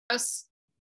us?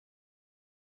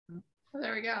 Oh,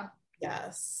 there we go.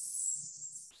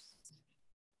 Yes.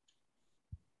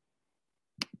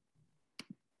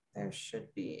 There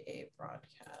should be a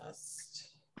broadcast.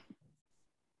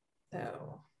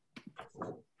 So.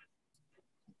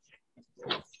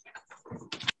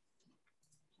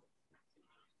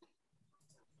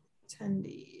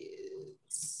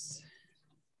 Attendees.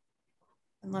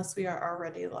 Unless we are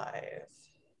already live.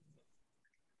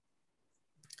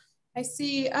 I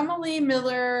see Emily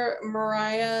Miller,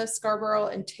 Mariah Scarborough,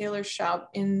 and Taylor Schaub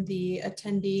in the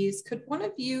attendees. Could one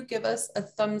of you give us a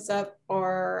thumbs up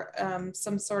or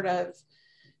some sort of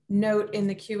note in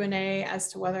the Q&A as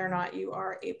to whether or not you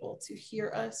are able to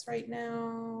hear us right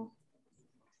now?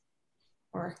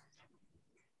 Or,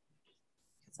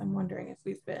 because I'm wondering if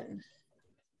we've been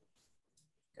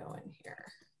going here.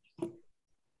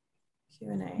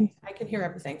 Q&A. I can hear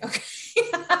everything. Okay.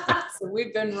 So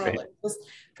we've been rolling. Great. This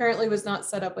apparently was not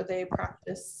set up with a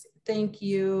practice. Thank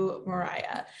you,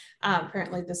 Mariah.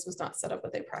 Apparently this was not set up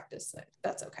with a practice.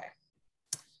 That's okay.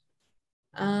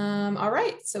 All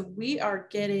right. So we are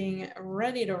getting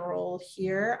ready to roll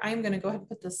here. I'm going to go ahead and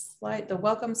put the slide, the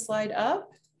welcome slide up,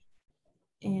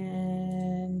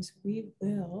 and we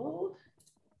will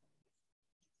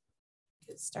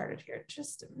get started here in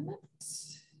just a minute.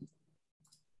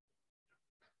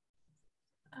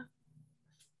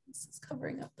 This is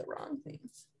covering up the wrong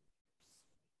things.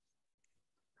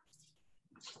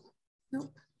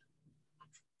 Nope.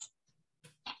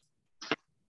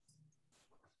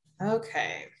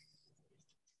 Okay.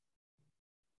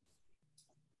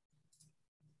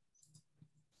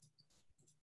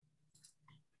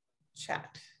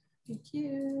 Chat. Thank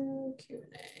you.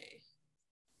 Q&A.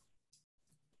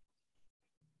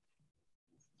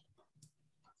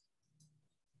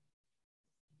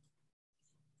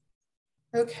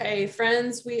 Okay,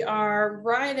 friends, we are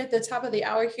right at the top of the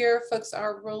hour here. Folks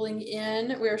are rolling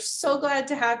in. We're so glad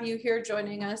to have you here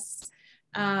joining us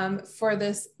for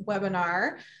this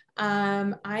webinar.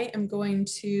 I am going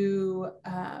to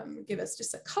give us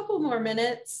just a couple more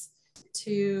minutes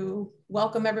to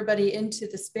welcome everybody into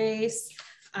the space,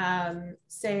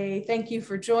 say thank you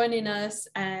for joining us,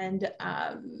 and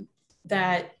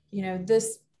that, you know,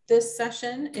 this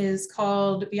session is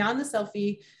called Beyond the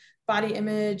Selfie: Body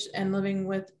Image and Living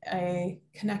with a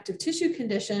Connective Tissue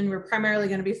Condition. We're primarily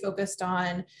going to be focused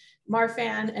on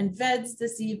Marfan and VEDS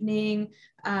this evening,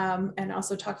 and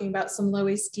also talking about some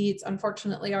Loeys-Dietz.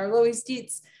 Unfortunately, our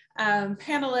Loeys-Dietz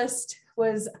panelist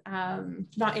was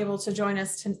not able to join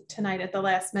us tonight at the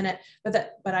last minute,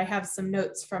 but I have some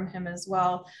notes from him as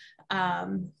well.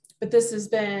 But this has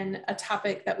been a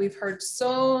topic that we've heard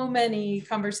so many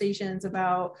conversations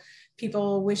about,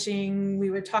 people wishing we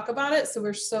would talk about it. So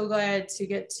we're so glad to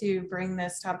get to bring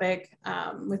this topic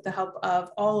with the help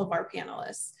of all of our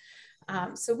panelists.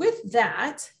 So with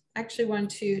that, I actually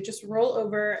want to just roll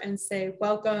over and say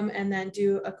welcome, and then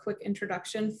do a quick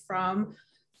introduction from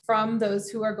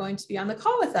those who are going to be on the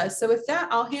call with us. So with that,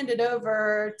 I'll hand it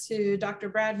over to Dr.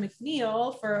 Brad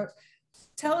McNeil for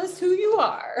tell us who you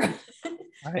are.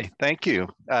 Hi, thank you.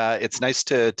 It's nice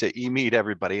to e-meet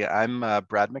everybody. I'm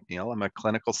Brad McNeil. I'm a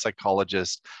clinical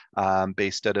psychologist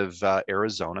based out of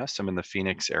Arizona, so I'm in the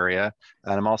Phoenix area.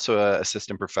 And I'm also an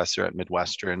assistant professor at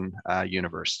Midwestern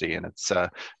University. And it's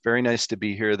very nice to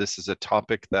be here. This is a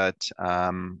topic that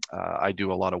I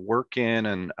do a lot of work in,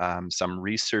 and some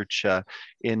research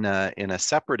in a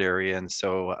separate area. And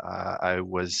so I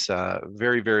was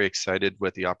very, very excited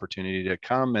with the opportunity to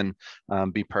come and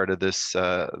be part of this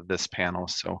this panel.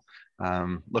 So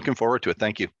looking forward to it.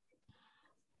 Thank you.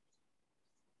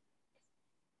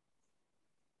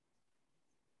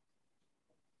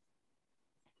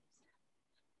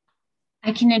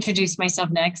 I can introduce myself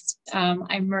next.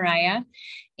 I'm Mariah,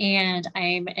 and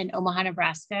I'm in Omaha,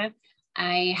 Nebraska.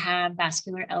 I have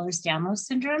vascular Ehlers-Danlos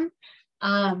syndrome.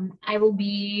 I will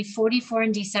be 44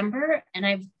 in December, and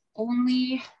I've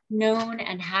only known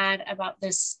and had about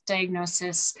this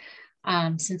diagnosis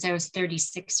since I was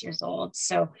 36 years old.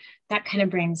 So that kind of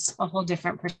brings a whole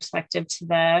different perspective to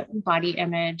the body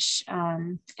image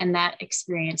and that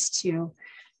experience too.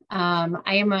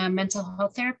 I am a mental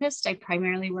health therapist. I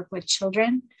primarily work with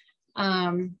children.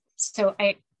 So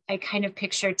I kind of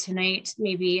picture tonight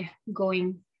maybe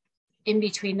going in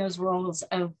between those roles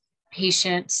of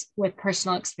patient with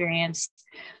personal experience,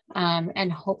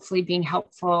 and hopefully being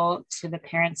helpful to the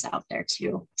parents out there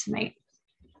too tonight.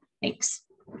 Thanks.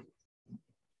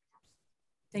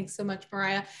 Thanks so much,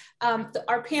 Mariah.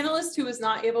 Our panelist who was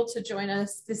not able to join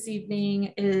us this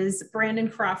evening is Brandon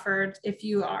Crawford. If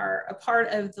you are a part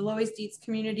of the Loeys-Dietz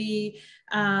community,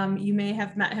 you may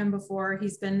have met him before.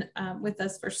 He's been with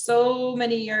us for so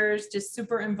many years, just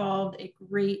super involved, a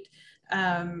great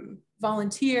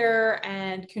volunteer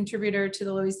and contributor to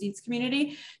the Loeys-Dietz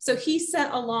community. So he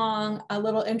sent along a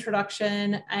little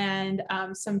introduction and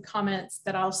some comments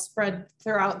that I'll spread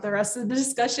throughout the rest of the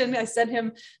discussion. I sent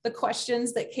him the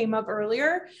questions that came up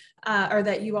earlier or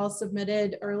that you all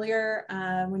submitted earlier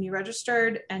when you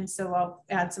registered. And so I'll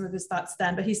add some of his thoughts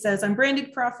then. But he says, I'm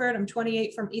Brandon Crawford. I'm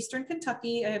 28 from Eastern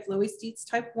Kentucky. I have Loeys-Dietz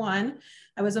type 1.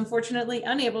 I was unfortunately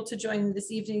unable to join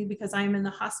this evening because I am in the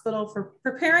hospital for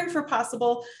preparing for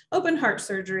possible open heart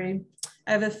surgery.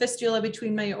 I have a fistula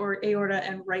between my aorta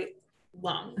and right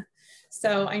lung.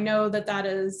 So I know that that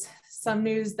is some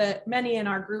news that many in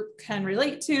our group can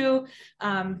relate to.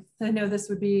 I know this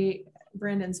would be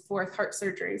Brandon's 4th heart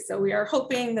surgery. So we are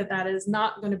hoping that that is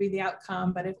not going to be the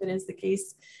outcome, but if it is the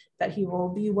case, that he will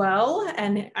be well.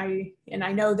 And I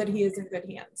know that he is in good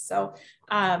hands. So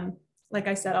like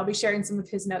I said, I'll be sharing some of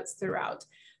his notes throughout.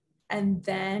 And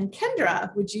then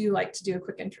Kendra, would you like to do a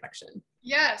quick introduction?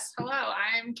 Yes, hello,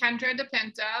 I'm Kendra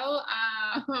DePinto.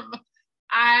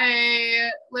 I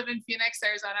live in Phoenix,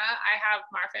 Arizona. I have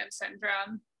Marfan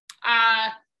syndrome.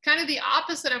 Kind of the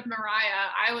opposite of Mariah.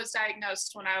 I was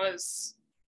diagnosed when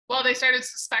they started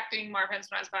suspecting Marfan's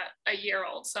when I was about a year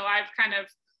old. So I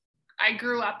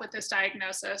grew up with this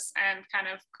diagnosis and kind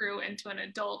of grew into an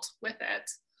adult with it.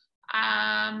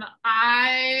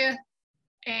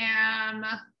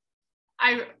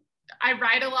 I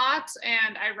write a lot,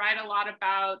 and I write a lot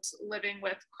about living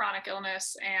with chronic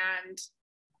illness and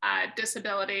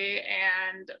disability,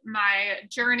 and my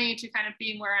journey to kind of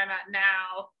being where I'm at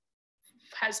now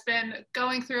has been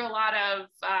going through a lot of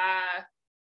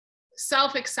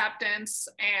self-acceptance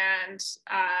and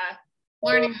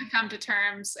learning to come to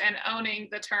terms and owning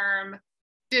the term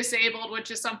disabled,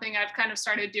 which is something I've kind of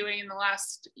started doing in the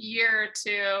last year or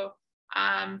two.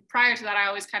 Prior to that, I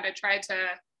always kind of tried to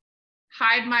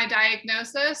hide my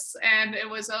diagnosis, and it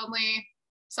was only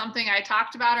something I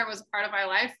talked about or was a part of my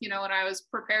life, when I was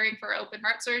preparing for open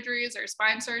heart surgeries or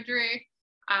spine surgery,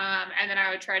 and then I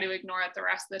would try to ignore it the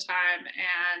rest of the time.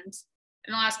 And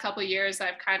in the last couple of years,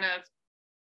 I've kind of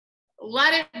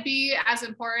let it be as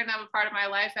important of a part of my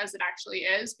life as it actually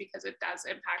is, because it does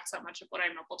impact so much of what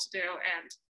I'm able to do. And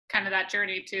kind of that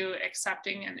journey to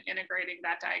accepting and integrating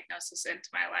that diagnosis into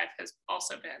my life has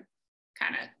also been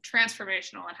kind of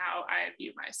transformational in how I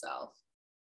view myself.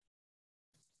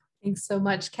 Thanks so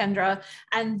much, Kendra.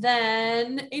 And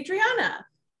then Adriana.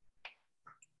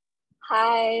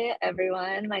 Hi,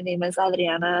 everyone. My name is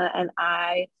Adriana, and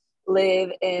I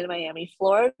live in Miami,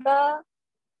 Florida.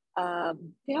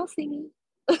 Can y'all see me?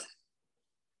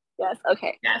 Yes,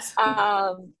 okay. Yes.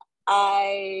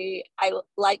 I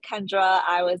like Kendra,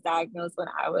 I was diagnosed when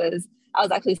I was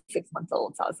actually 6 months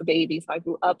old, so I was a baby. So I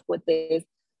grew up with this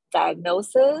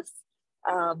diagnosis.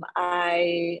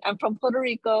 I'm from Puerto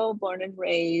Rico, born and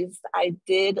raised. I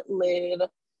did live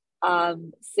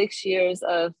 6 years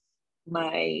of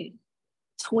my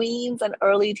tweens and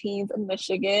early teens in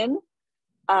Michigan.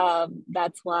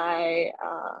 That's why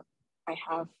I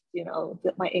have,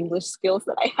 my English skills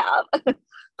that I have,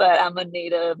 but I'm a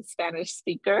native Spanish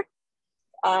speaker.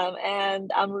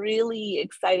 And I'm really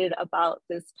excited about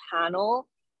this panel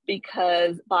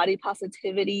because body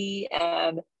positivity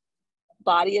and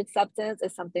body acceptance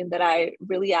is something that I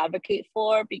really advocate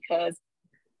for, because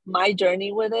my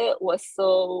journey with it was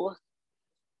so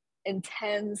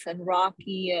intense and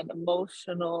rocky and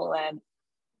emotional. And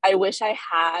I wish I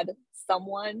had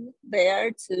someone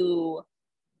there to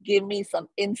give me some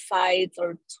insights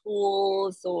or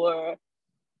tools or,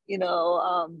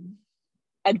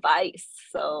 advice.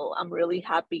 So I'm really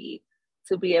happy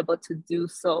to be able to do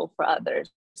so for others.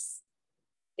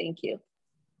 Thank you.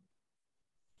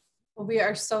 Well, we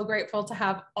are so grateful to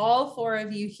have all 4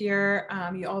 of you here.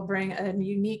 You all bring a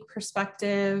unique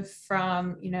perspective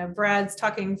from, Brad's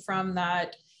talking from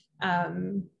that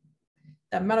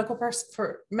medical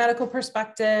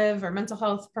perspective or mental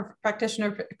health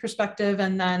practitioner perspective,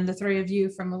 and then the 3 of you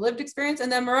from a lived experience, and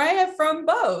then Mariah from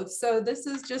both. So this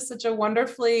is just such a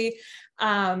wonderfully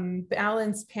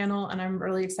balanced panel, and I'm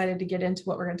really excited to get into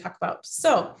what we're going to talk about.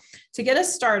 So to get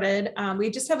us started, we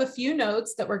just have a few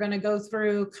notes that we're going to go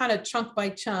through kind of chunk by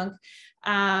chunk.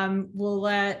 We'll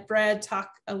let Brad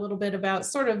talk a little bit about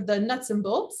sort of the nuts and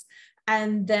bolts,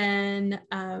 and then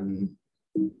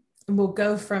we'll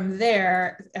go from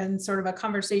there and sort of a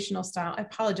conversational style. I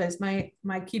apologize, my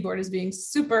keyboard is being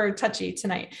super touchy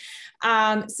tonight.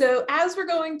 So as we're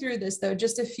going through this though,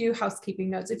 just a few housekeeping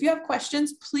notes. If you have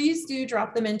questions, please do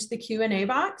drop them into the Q&A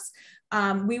box.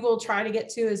 We will try to get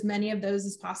to as many of those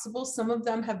as possible. Some of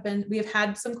them we have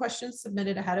had some questions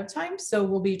submitted ahead of time, so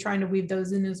we'll be trying to weave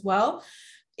those in as well.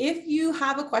 If you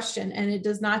have a question and it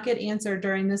does not get answered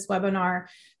during this webinar,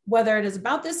 whether it is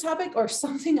about this topic or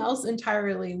something else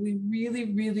entirely, we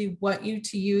really, really want you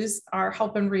to use our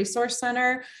Help and Resource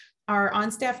Center. Our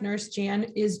on-staff nurse, Jan,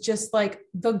 is just like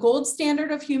the gold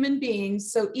standard of human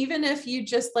beings. So even if you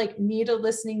just like need a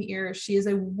listening ear, she is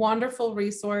a wonderful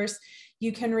resource.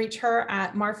 You can reach her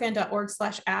at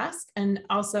marfan.org/ask and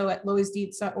also at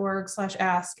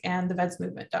Loeys-Dietz.org/ask and the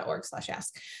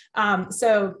VEDSmovement.org/ask.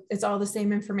 So it's all the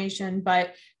same information,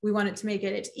 but we wanted to make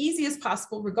it as easy as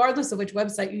possible, regardless of which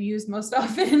website you use most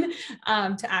often,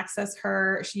 to access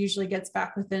her. She usually gets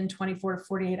back within 24 to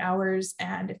 48 hours.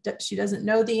 And if she doesn't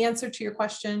know the answer to your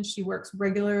question, she works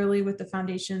regularly with the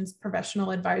Foundation's Professional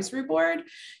Advisory Board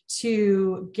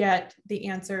to get the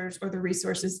answers or the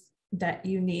resources that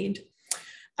you need.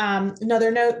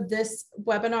 Another note, this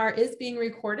webinar is being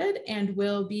recorded and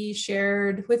will be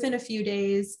shared within a few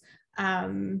days,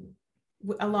 along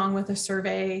with a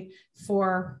survey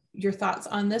for your thoughts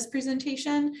on this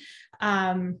presentation.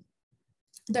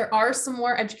 There are some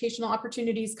more educational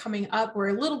opportunities coming up. We're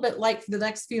a little bit light for the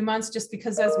next few months, just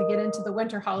because as we get into the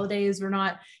winter holidays, we're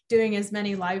not doing as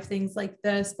many live things like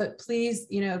this, but please,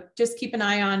 just keep an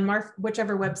eye on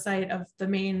whichever website of the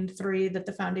main 3 that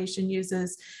the Foundation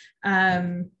uses. Keep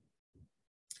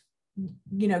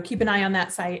an eye on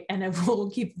that site and we'll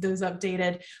keep those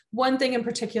updated. One thing in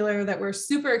particular that we're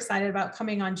super excited about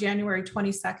coming on January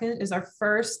 22nd is our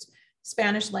first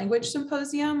Spanish language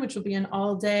symposium, which will be an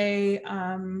all-day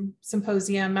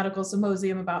symposium, medical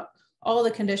symposium about all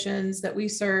the conditions that we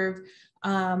serve,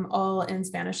 all in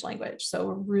Spanish language. So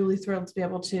we're really thrilled to be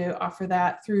able to offer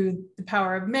that through the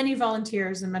power of many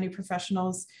volunteers and many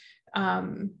professionals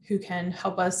who can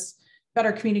help us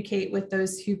better communicate with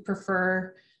those who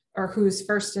prefer or whose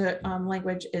first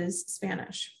language is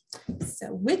Spanish.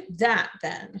 So with that,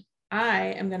 then,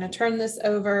 I am going to turn this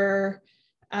over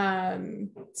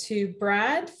to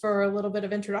Brad for a little bit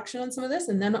of introduction on some of this,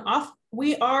 and then off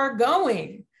we are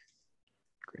going.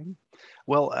 Great.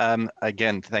 Well,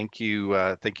 again, thank you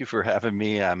for having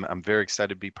me. I'm very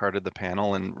excited to be part of the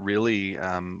panel, and really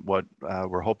what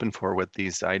we're hoping for with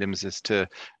these items is to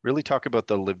really talk about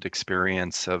the lived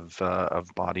experience of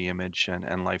body image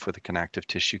and life with a connective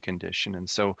tissue condition. And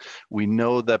so we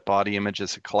know that body image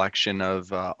is a collection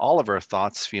of all of our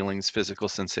thoughts, feelings, physical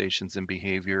sensations, and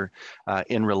behavior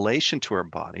in relation to our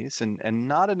bodies, and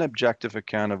not an objective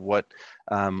account of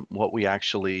what we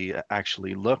actually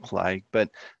look like, but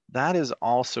that is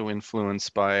also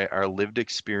influenced by our lived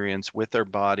experience with our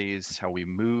bodies, how we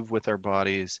move with our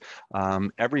bodies,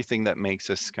 everything that makes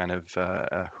us kind of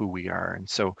who we are. And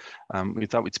so we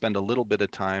thought we'd spend a little bit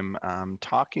of time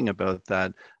talking about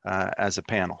that as a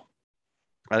panel.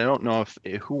 I don't know if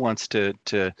who wants to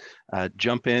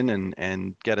jump in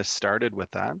and get us started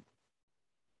with that.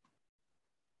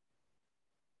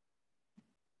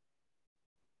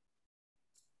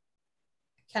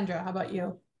 Kendra, how about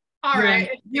you? All right.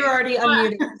 You're already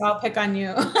unmuted, so I'll pick on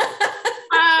you.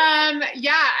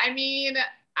 Yeah, I mean,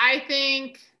 I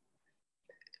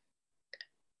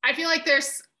feel like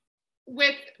there's,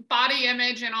 with body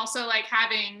image and also like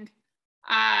having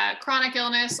chronic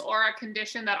illness or a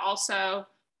condition that also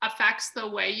affects the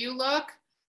way you look,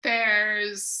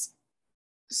 there's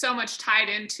so much tied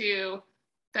into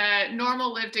the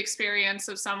normal lived experience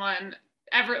of someone,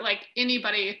 like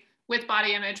anybody with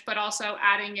body image, but also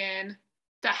adding in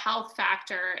the health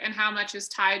factor and how much is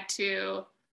tied to,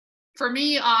 for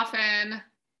me, often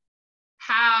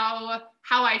how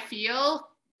I feel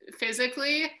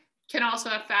physically can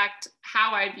also affect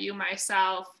how I view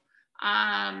myself.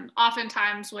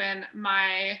 Oftentimes when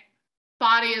my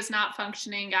body is not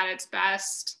functioning at its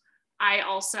best, I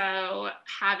also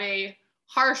have a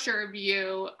harsher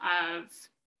view of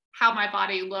how my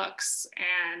body looks.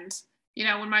 And,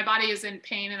 when my body is in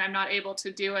pain and I'm not able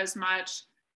to do as much,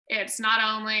 it's not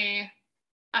only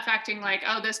affecting like,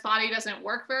 oh, this body doesn't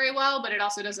work very well, but it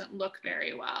also doesn't look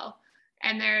very well.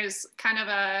 And there's kind of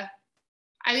I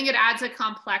think it adds a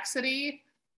complexity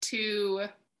to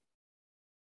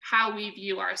how we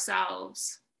view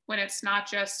ourselves when it's not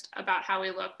just about how we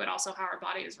look, but also how our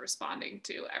body is responding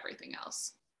to everything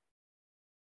else.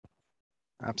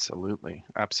 Absolutely.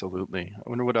 Absolutely. I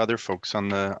wonder what other folks on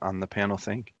the panel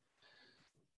think.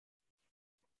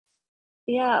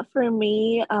 Yeah, for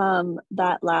me,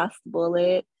 that last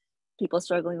bullet, people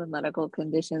struggling with medical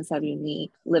conditions have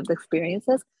unique lived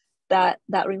experiences. That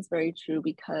rings very true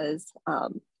because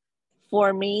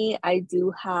for me, I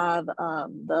do have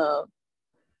the,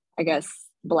 I guess,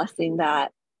 blessing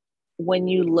that when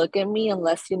you look at me,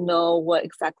 unless you know what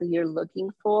exactly you're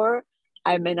looking for,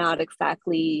 I may not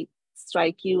exactly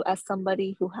strike you as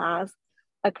somebody who has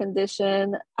a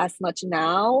condition as much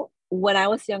now. When I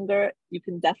was younger, you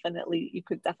could definitely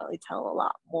tell a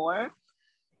lot more.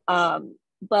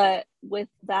 But with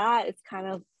that, it's kind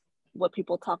of what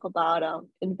people talk about,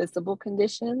 invisible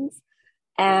conditions.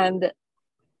 And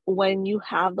when you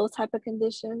have those type of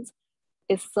conditions,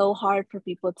 it's so hard for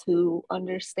people to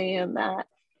understand that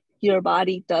your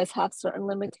body does have certain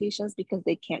limitations because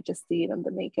they can't just see it in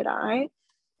the naked eye.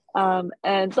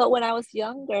 But when I was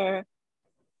younger,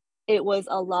 it was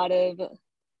a lot of,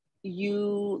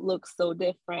 you look so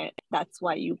different, that's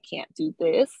why you can't do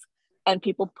this, and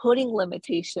people putting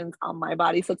limitations on my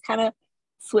body. So it's kind of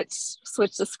switch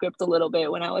the script a little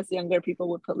bit. When I was younger, people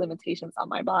would put limitations on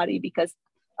my body because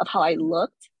of how I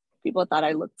looked. People thought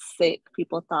I looked sick.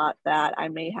 People thought that I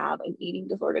may have an eating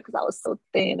disorder because I was so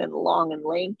thin and long and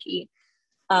lanky.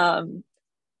 And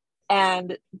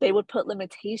they would put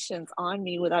limitations on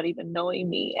me without even knowing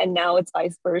me. And now it's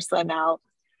vice versa now,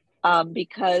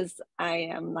 because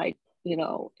I am, like, you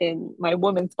know, in my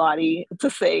woman's body, to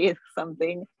say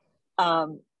something.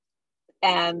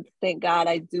 And thank God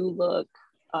I do look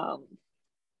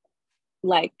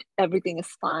like everything is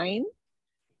fine.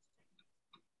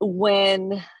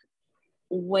 When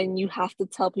you have to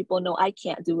tell people, no, I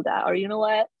can't do that, or you know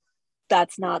what,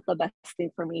 that's not the best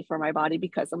thing for me, for my body,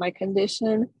 because of my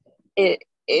condition, it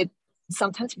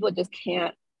sometimes people just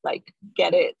can't, like,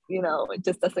 get it, you know, it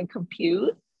just doesn't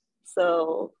compute.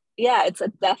 So yeah, it's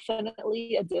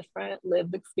definitely a different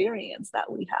lived experience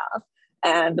that we have,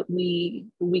 and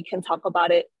we can talk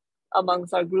about it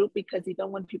amongst our group, because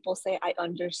even when people say I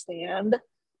understand,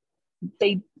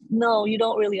 no, you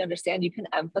don't really understand. You can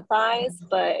empathize,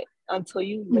 but until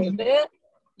you live it,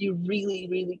 you really,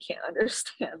 really can't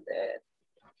understand it.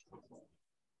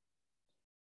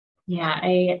 Yeah,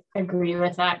 I agree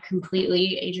with that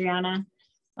completely, Adriana.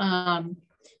 I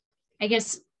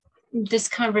guess this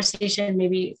conversation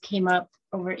maybe came up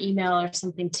over email or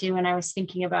something too, and I was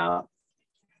thinking about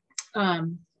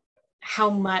how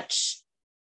much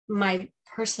my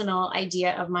personal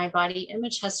idea of my body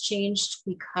image has changed,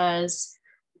 because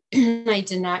I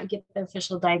did not get the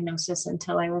official diagnosis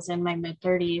until I was in my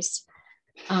mid-30s.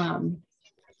 And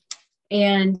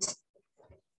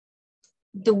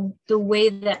the way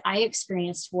that I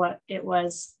experienced what it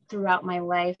was throughout my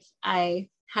life, I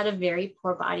had a very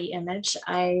poor body image.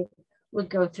 I would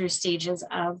go through stages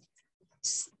of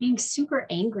being super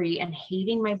angry and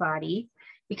hating my body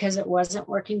because it wasn't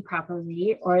working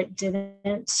properly, or it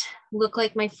didn't look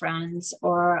like my friends,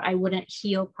 or I wouldn't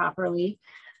heal properly.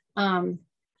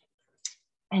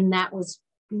 And that was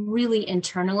really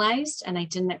internalized, and I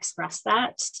didn't express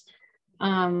that.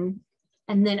 And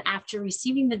then after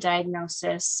receiving the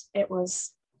diagnosis, it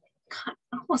was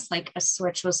almost like a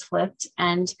switch was flipped.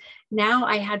 And now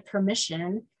I had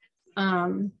permission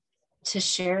to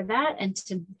share that and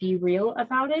to be real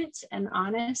about it and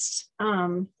honest.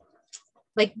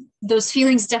 Like, those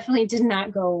feelings definitely did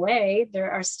not go away.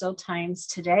 There are still times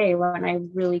today when I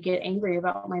really get angry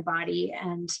about my body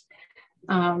and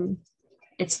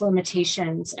its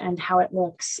limitations and how it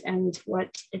looks and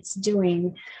what it's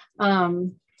doing.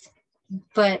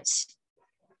 But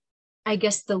I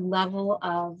guess the level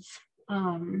of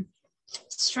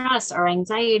stress or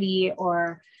anxiety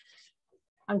or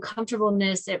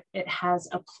uncomfortableness, it has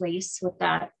a place with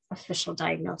that official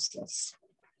diagnosis.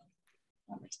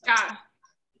 Yeah,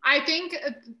 I think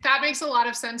that makes a lot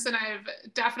of sense. And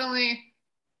I've definitely,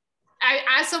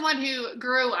 as someone who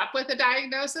grew up with a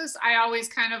diagnosis, I always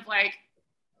kind of, like,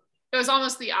 it was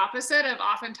almost the opposite of,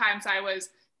 oftentimes I was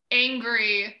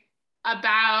angry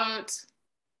about,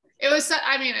 it was,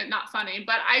 I mean, not funny,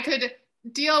 but I could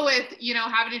deal with, you know,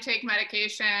 having to take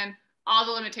medication, all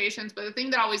the limitations. But the thing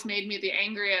that always made me the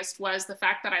angriest was the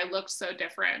fact that I looked so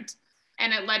different.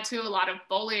 And it led to a lot of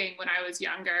bullying when I was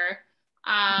younger.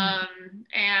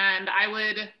 And I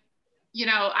would, you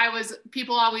know,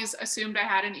 people always assumed I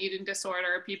had an eating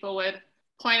disorder. People would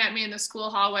point at me in the school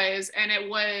hallways, and I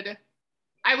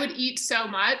would eat so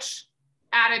much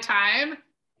at a time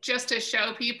just to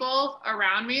show people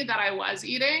around me that I was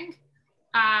eating,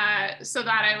 so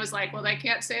that I was like, well, they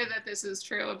can't say that this is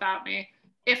true about me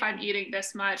if I'm eating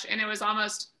this much. And it was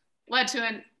almost led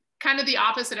to kind of the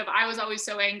opposite of, I was always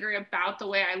so angry about the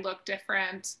way I looked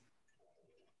different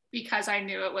because I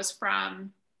knew it was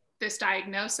from this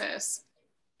diagnosis.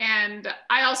 And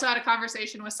I also had a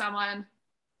conversation with someone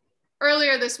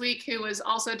earlier this week who was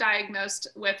also diagnosed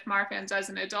with Marfan's as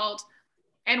an adult.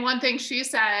 And one thing she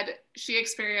said she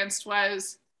experienced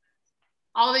was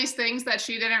all these things that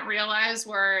she didn't realize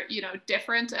were, you know,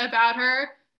 different about her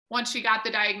once she got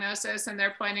the diagnosis. And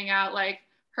they're pointing out like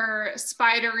her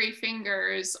spidery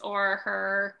fingers, or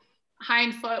her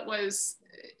hind foot was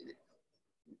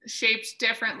shaped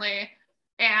differently.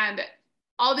 And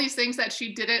all these things that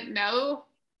she didn't know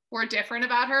were different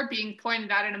about her being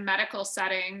pointed out in a medical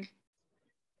setting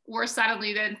were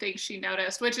suddenly then things she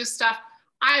noticed, which is stuff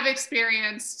I've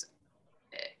experienced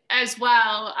as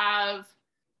well. Of,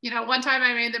 you know, one time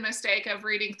I made the mistake of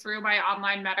reading through my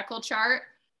online medical chart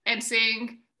and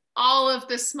seeing all of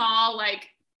the small like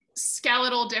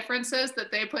skeletal differences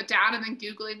that they put down and then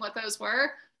Googling what those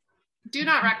were. Do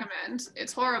not recommend.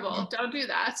 It's horrible. Don't do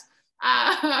that.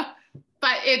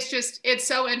 But it's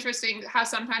so interesting how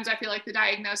sometimes I feel like the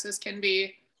diagnosis can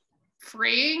be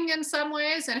freeing in some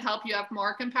ways and help you have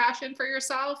more compassion for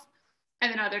yourself.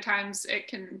 And then other times it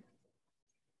can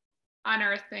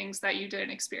unearth things that you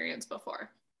didn't experience before.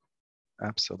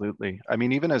 Absolutely. I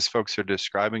mean, even as folks are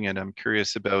describing it, I'm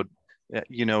curious about,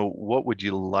 you know, what would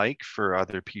you like for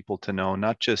other people to know,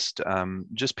 not just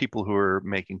people who are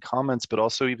making comments, but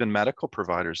also even medical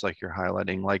providers like you're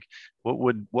highlighting, like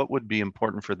what would be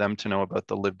important for them to know about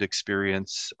the lived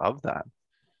experience of that?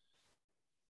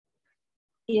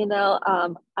 You know,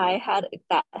 I had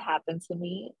that happen to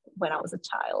me when I was a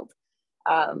child.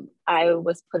 I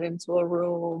was put into a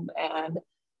room and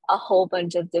a whole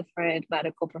bunch of different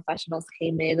medical professionals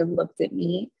came in and looked at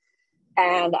me.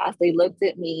 And as they looked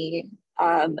at me,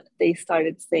 they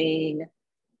started saying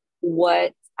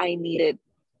what I needed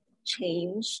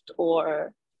changed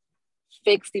or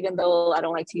fixed, even though I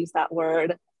don't like to use that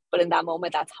word. But in that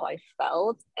moment, that's how I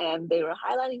felt. And they were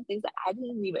highlighting things that I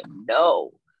didn't even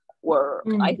know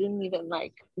I didn't even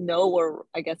like know were,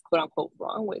 I guess, quote unquote,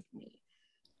 wrong with me.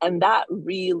 And that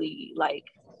really like,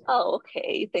 oh,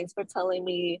 okay, thanks for telling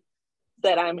me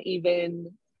that I'm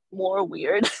even more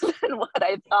weird than what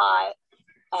I thought.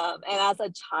 And as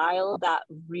a child, that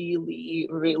really,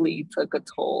 really took a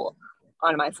toll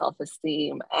on my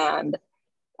self-esteem. And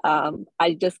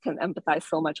I just can empathize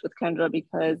so much with Kendra,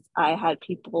 because I had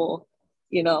people,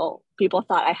 you know, people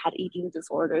thought I had eating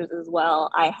disorders as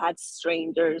well. I had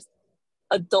strangers,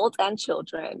 adults and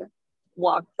children,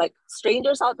 walk like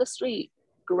strangers out the street,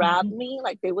 grab me,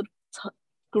 like they would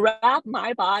grab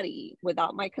my body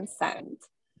without my consent.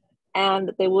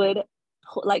 And they would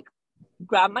like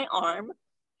grab my arm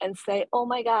and say, oh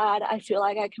my God, I feel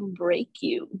like I can break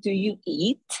you. Do you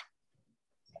eat?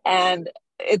 And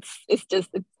it's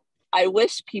I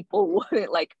wish people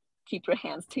wouldn't like keep your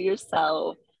hands to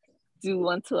yourself, do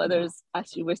unto others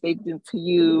as you wish they did to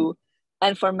you.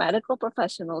 And for medical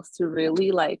professionals to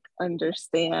really like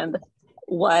understand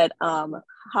what,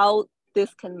 how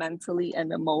this can mentally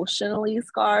and emotionally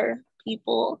scar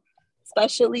people,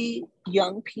 especially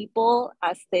young people,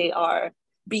 as they are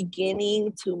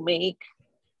beginning to make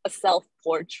a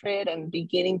self-portrait and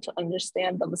beginning to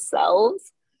understand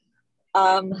themselves.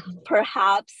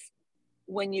 Perhaps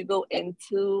when you go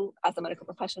into, as a medical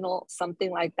professional,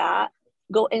 something like that,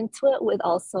 go into it with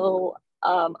also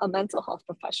a mental health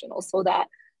professional so that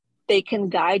they can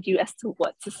guide you as to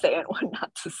what to say and what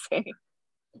not to say.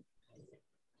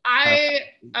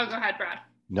 Oh, go ahead, Brad.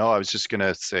 No, I was just going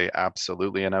to say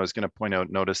absolutely. And I was going to point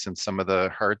out, notice in some of the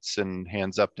hearts and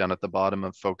hands up down at the bottom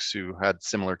of folks who had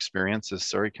similar experiences.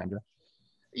 Sorry, Kendra.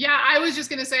 Yeah, I was just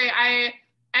going to say,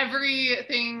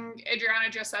 everything Adriana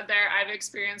just said there, I've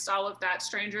experienced all of that.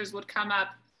 Strangers would come up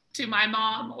to my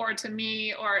mom or to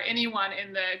me or anyone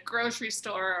in the grocery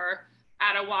store or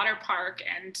at a water park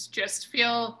and just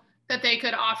feel that they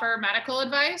could offer medical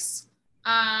advice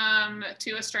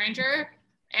to a stranger.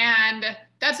 And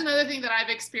that's another thing that I've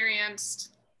experienced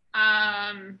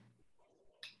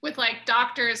with like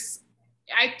doctors.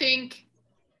 I think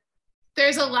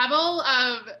there's a level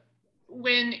of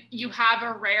when you have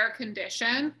a rare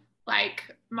condition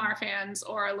like Marfan's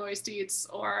or Loeys-Dietz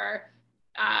or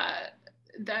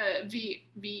the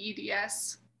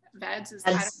VEDS, VEDS is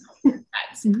that?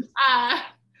 VEDS.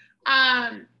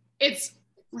 It's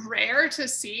rare to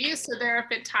see. So there have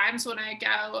been times when I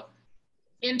go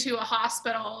into a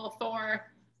hospital for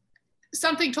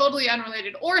something totally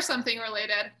unrelated or something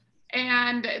related,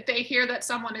 and they hear that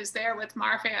someone is there with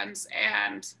Marfan's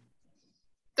and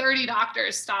 30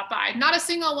 doctors stop by. Not a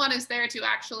single one is there to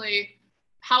actually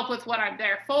help with what I'm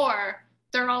there for.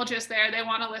 They're all just there. They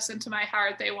want to listen to my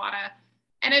heart. They want to,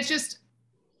 and it's just,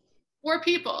 we're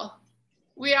people.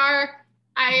 We are,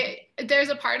 there's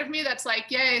a part of me that's like,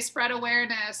 yay, spread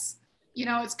awareness. you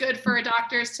know, it's good for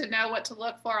doctors to know what to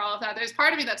look for, all of that. There's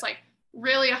part of me that's like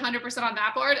really 100% on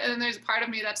that board. And then there's a part of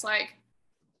me that's like,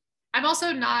 I'm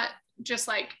also not just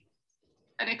like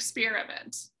an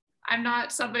experiment. I'm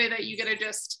not somebody that you get to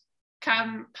just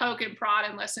come poke and prod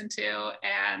and listen to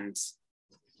and,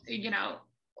 you know,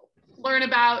 learn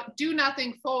about, do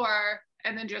nothing for,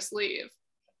 and then just leave.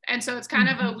 And so it's kind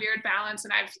of a weird balance.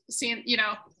 And I've seen, you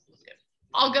know,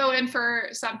 I'll go in for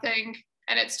something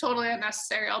and it's totally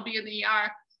unnecessary. I'll be in the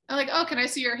ER. I'm like, oh, can I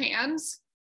see your hands?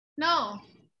 No,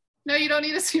 you don't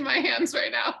need to see my hands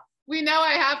right now. We know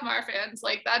I have Marfan's,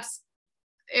 like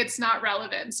it's not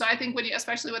relevant. So I think when you,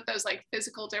 especially with those like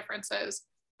physical differences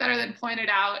that are then pointed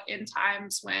out in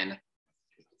times when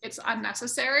it's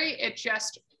unnecessary, it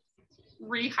just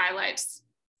re-highlights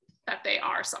that they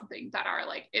are something that are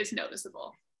like, is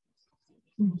noticeable.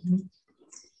 Mm-hmm.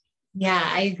 Yeah,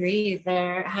 I agree.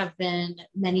 There have been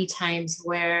many times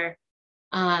where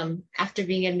after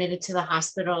being admitted to the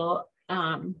hospital,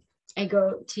 I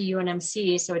go to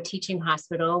UNMC, so a teaching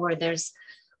hospital where there's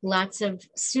lots of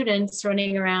students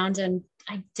running around, and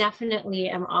I definitely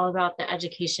am all about the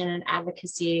education and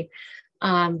advocacy.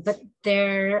 But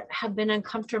there have been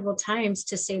uncomfortable times,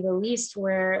 to say the least,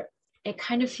 where it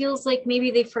kind of feels like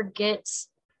maybe they forget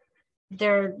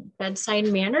their bedside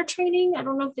manner training. I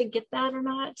don't know if they get that or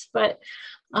not, but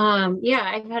yeah,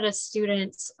 I've had a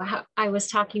student, I was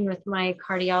talking with my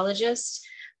cardiologist,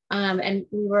 and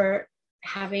we were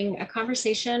having a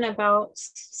conversation about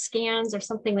scans or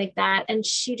something like that. And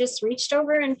she just reached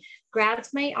over and grabbed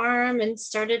my arm and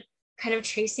started kind of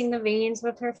tracing the veins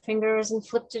with her fingers and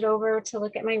flipped it over to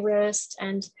look at my wrist.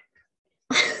 And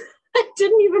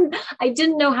I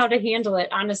didn't know how to handle it.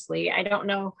 Honestly, I don't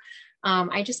know.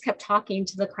 I just kept talking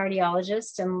to the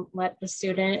cardiologist and let the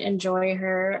student enjoy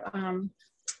her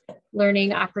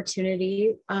learning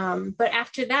opportunity. But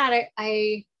after that,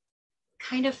 I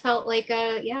kind of felt like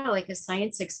a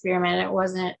science experiment. It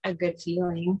wasn't a good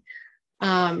feeling.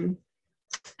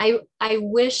 I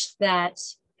wish that,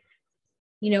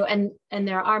 you know, and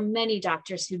there are many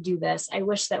doctors who do this. I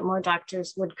wish that more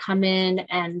doctors would come in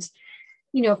and,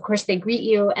 you know, of course they greet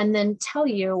you and then tell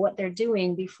you what they're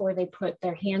doing before they put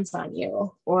their hands on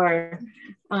you, or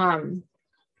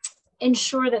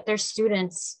ensure that their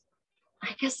students,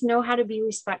 I guess, know how to be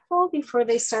respectful before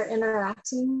they start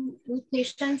interacting with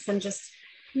patients and just,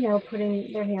 you know,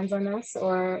 putting their hands on us,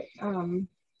 or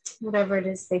whatever it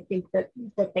is they think that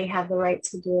they have the right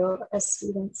to do as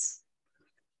students.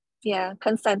 Yeah,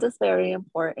 consent is very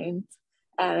important,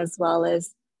 and as well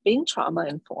as being trauma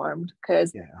informed,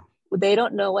 because they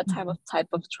don't know what type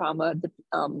of trauma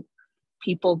the,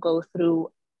 people go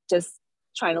through just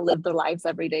trying to live their lives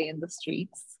every day in the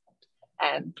streets,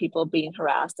 and people being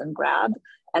harassed and grabbed.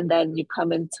 And then you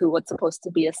come into what's supposed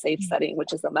to be a safe setting,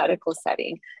 which is a medical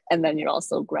setting, and then you're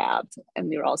also grabbed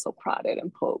and you're also prodded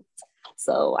and poked.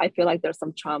 So I feel like there's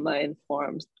some trauma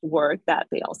informed work that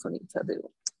they also need to do.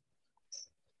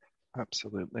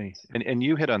 Absolutely. And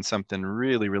you hit on something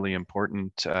really, really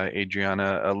important,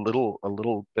 Adriana, a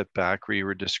little bit back, where you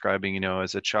were describing, you know,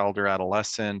 as a child or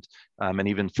adolescent, and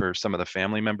even for some of the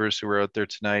family members who are out there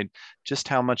tonight, just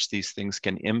how much these things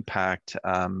can impact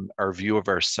our view of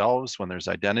ourselves when there's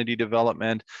identity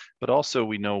development, but also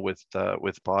we know with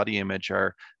body image,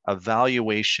 our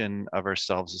evaluation of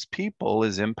ourselves as people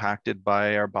is impacted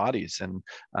by our bodies, and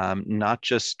not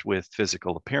just with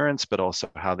physical appearance, but also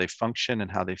how they function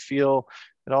and how they feel.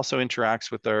 It also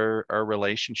interacts with our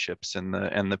relationships and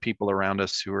the people around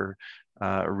us who are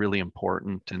really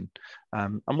important. And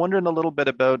I'm wondering a little bit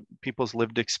about people's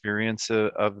lived experience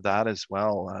of that as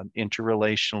well,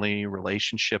 interrelationally,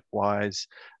 relationship-wise.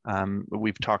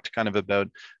 We've talked kind of about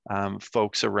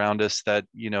folks around us that,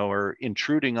 you know, are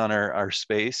intruding on our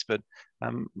space, but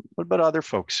what about other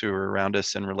folks who are around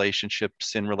us in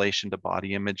relationships in relation to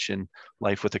body image and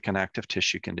life with a connective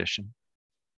tissue condition?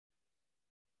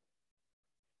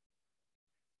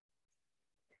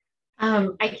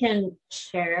 I can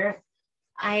share.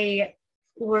 I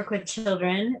work with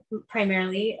children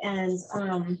primarily, and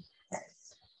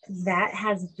that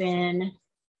has been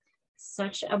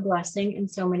such a blessing in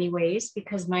so many ways,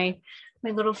 because my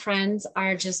little friends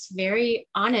are just very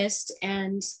honest,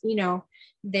 and, you know,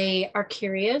 they are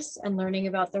curious and learning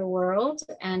about their world,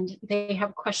 and they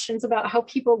have questions about how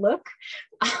people look.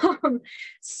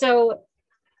 So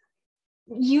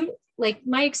like,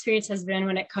 my experience has been,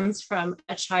 when it comes from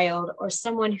a child or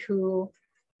someone who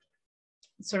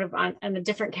sort of on a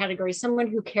different category, someone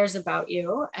who cares about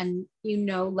you and, you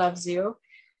know, loves you,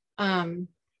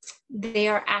 they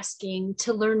are asking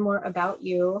to learn more about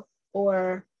you,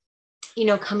 or, you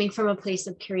know, coming from a place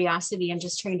of curiosity and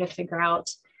just trying to figure out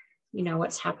you know,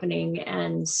 what's happening.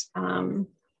 And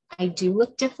I do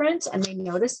look different, and they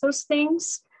notice those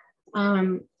things.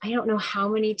 I don't know how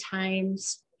many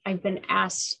times I've been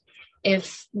asked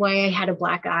why I had a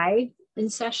black eye in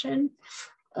session.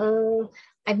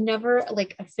 I've never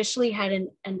like officially had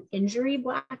an injury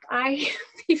black eye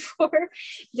before.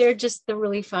 They're just the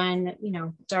really fun, you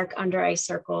know, dark under eye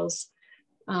circles.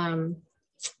 And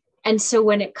so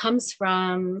when it comes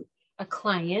from a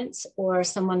client or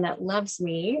someone that loves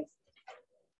me,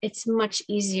 it's much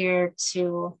easier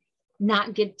to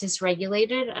not get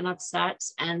dysregulated and upset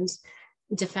and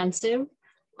defensive.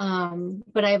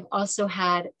 But I've also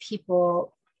had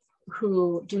people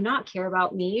who do not care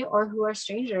about me or who are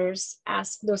strangers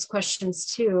ask those questions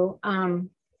too. And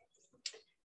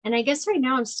I guess right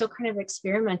now I'm still kind of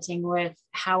experimenting with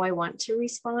how I want to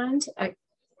respond.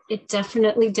 It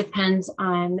definitely depends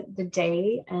on the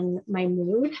day and my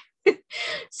mood.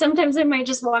 Sometimes I might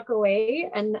just walk away,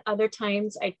 and other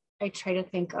times I try to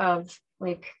think of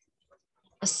like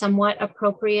a somewhat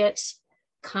appropriate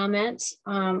comment.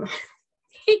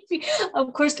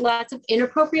 Of course, lots of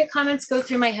inappropriate comments go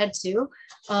through my head too.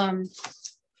 And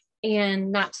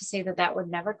not to say that that would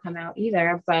never come out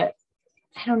either, but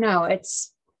I don't know.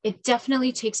 It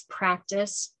definitely takes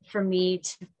practice for me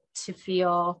to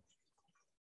feel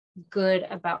good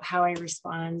about how I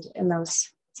respond in those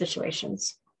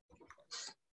situations.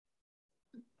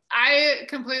 I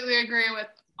completely agree with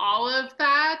all of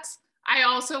that. I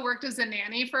also worked as a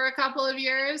nanny for a couple of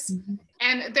years. Mm-hmm.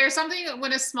 And there's something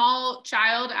when a small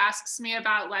child asks me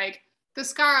about like the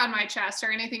scar on my chest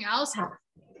or anything else, yeah,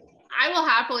 I will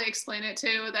happily explain it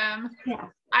to them. Yeah.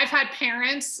 I've had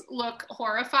parents look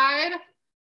horrified.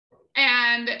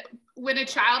 And when a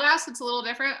child asks, it's a little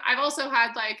different. I've also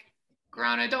had like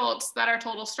grown adults that are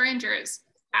total strangers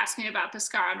ask me about the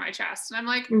scar on my chest. And I'm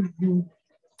like, mm-hmm.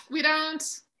 we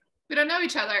don't know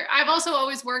each other. I've also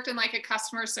always worked in like a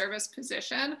customer service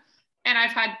position, and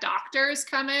I've had doctors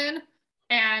come in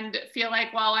and feel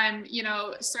like while I'm, you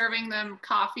know, serving them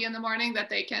coffee in the morning that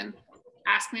they can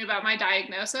ask me about my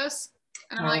diagnosis.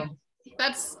 And I'm like,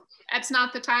 that's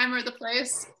not the time or the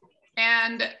place.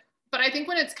 But I think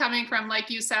when it's coming from, like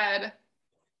you said,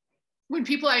 when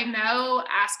people I know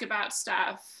ask about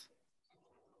stuff,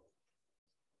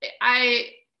 I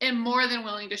am more than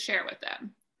willing to share with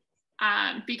them.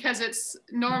 Because it's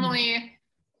normally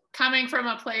coming from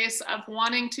a place of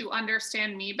wanting to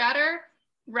understand me better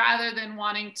rather than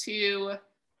wanting to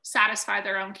satisfy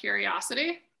their own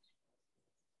curiosity.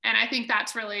 And I think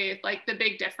that's really like the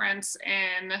big difference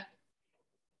in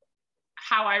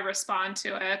how I respond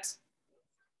to it.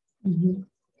 Mm-hmm.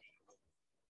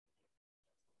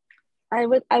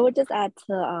 I would just add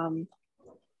to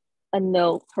a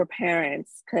note for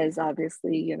parents, because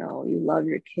obviously, you know, you love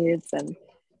your kids, and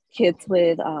kids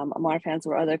with Marfan's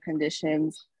or other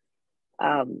conditions,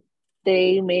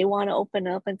 they may want to open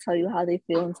up and tell you how they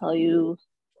feel and tell you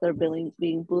they're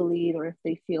being bullied, or if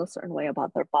they feel a certain way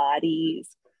about their bodies,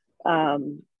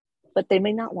 but they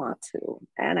may not want to.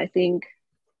 And I think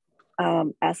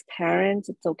as parents,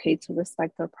 it's okay to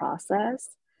respect their process,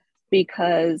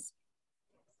 because,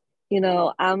 you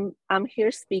know, I'm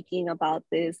here speaking about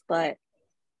this, but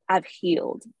I've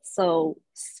healed. So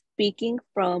speaking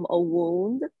from a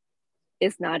wound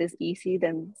is not as easy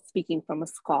than speaking from a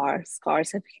scar.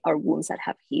 Scars are wounds that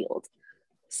have healed.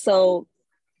 So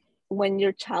when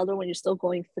you're a child or when you're still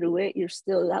going through it,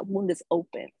 that wound is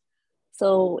open.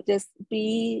 So just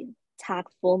be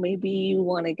tactful. Maybe you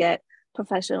want to get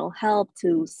professional help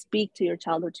to speak to your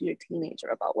child or to your teenager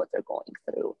about what they're going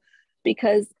through,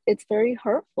 because it's very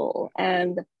hurtful,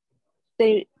 and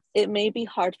it may be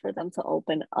hard for them to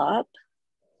open up,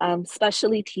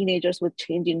 especially teenagers with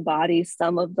changing bodies.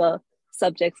 Some of the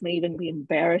subjects may even be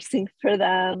embarrassing for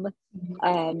them.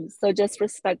 So just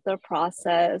respect their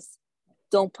process.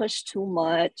 Don't push too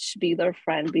much. Be their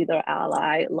friend, be their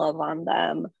ally, love on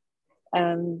them.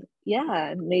 And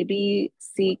yeah, maybe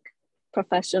seek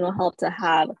professional help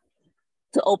to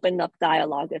open up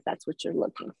dialogue if that's what you're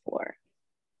looking for.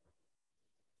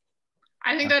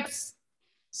 I think that's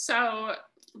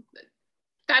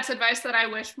advice that I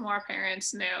wish more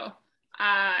parents knew.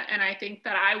 And I think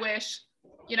that I wish,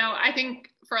 you know, I think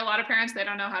for a lot of parents, they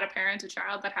don't know how to parent a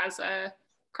child that has a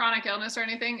chronic illness or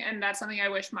anything. And that's something I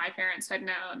wish my parents had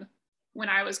known when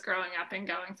I was growing up and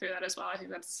going through that as well. I think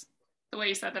that's the way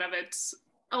you said that, it's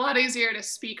a lot easier to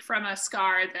speak from a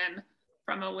scar than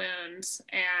from a wound.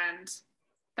 And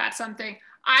that's something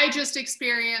I just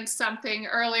experienced something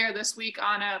earlier this week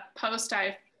on a post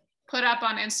I put up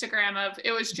on Instagram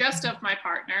it was just of my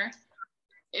partner.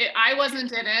 I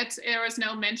wasn't in it. There was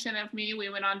no mention of me. We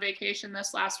went on vacation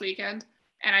this last weekend.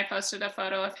 and I posted a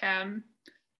photo of him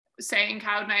saying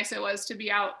how nice it was to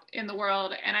be out in the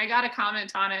world. And I got a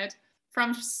comment on it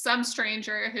from some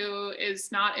stranger who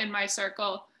is not in my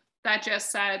circle that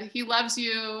just said, he loves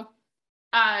you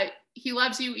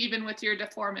even with your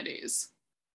deformities.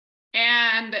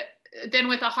 And then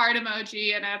with a heart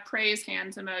emoji and a praise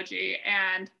hands emoji.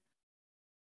 And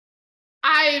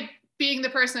I, being the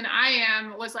person I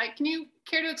am, was like, can you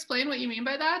care to explain what you mean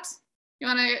by that? You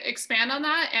want to expand on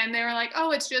that? And they were like,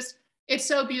 oh, it's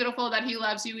so beautiful that he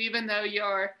loves you even though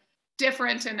you're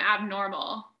different and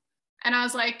abnormal. And I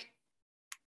was like,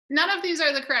 none of these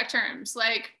are the correct terms.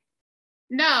 Like,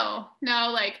 no,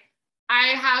 like, I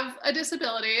have a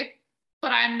disability,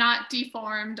 but I'm not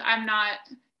deformed. I'm not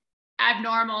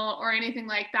abnormal or anything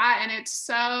like that. And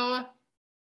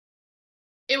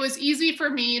it was easy for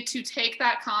me to take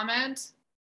that comment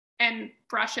and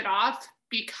brush it off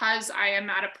because I am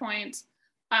at a point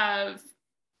of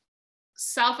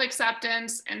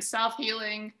self-acceptance and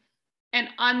self-healing and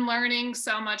unlearning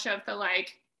so much of the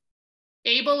like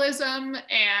ableism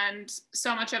and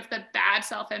so much of the bad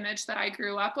self-image that I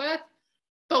grew up with.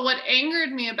 But what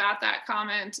angered me about that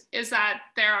comment is that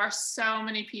there are so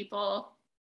many people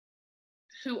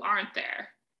who aren't there.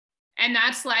 And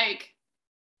that's like,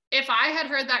 if I had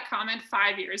heard that comment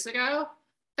 5 years ago,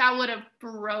 that would have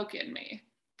broken me.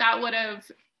 That would have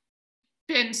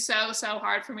been so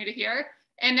hard for me to hear.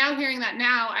 And now hearing that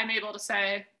now, I'm able to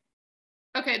say,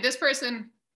 okay, this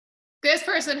person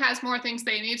has more things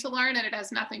they need to learn and it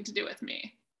has nothing to do with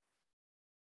me.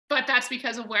 But that's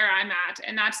because of where I'm at.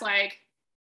 And that's like,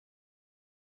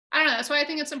 I don't know, that's why I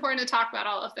think it's important to talk about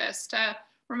all of this, to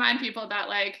remind people that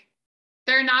like,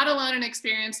 they're not alone in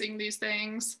experiencing these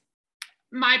things.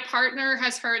 My partner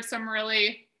has heard some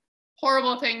really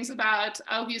horrible things about,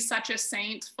 oh, he's such a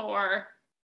saint for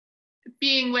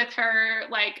being with her.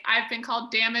 Like, I've been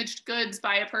called damaged goods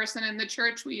by a person in the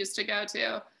church we used to go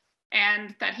to,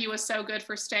 and that he was so good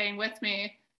for staying with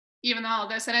me, even though all of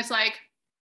this. And it's like,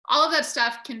 all of that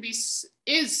stuff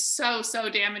is so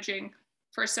damaging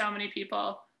for so many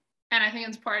people. And I think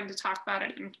it's important to talk about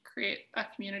it and create a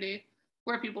community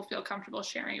where people feel comfortable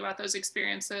sharing about those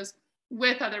experiences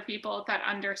with other people that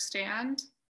understand,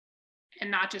 and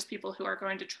not just people who are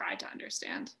going to try to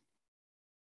understand.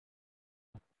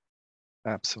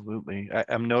 Absolutely.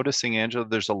 I'm noticing, Angela,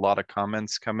 there's a lot of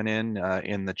comments coming in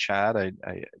the chat.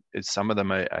 Some of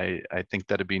them, I think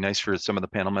that'd be nice for some of the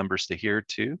panel members to hear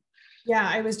too. Yeah,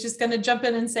 I was just going to jump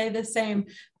in and say the same.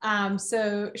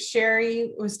 So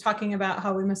Sherry was talking about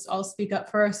how we must all speak up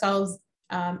for ourselves,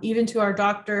 even to our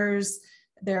doctors.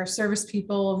 They're service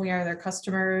people and we are their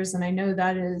customers. And I know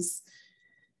that is,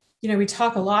 we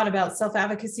talk a lot about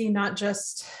self-advocacy, not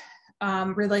just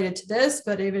related to this,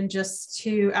 but even just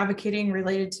to advocating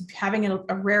related to having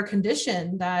a rare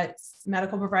condition that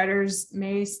medical providers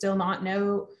may still not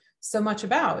know so much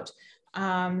about.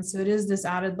 So it is this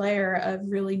added layer of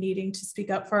really needing to speak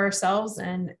up for ourselves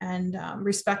and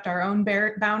respect our own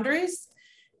boundaries.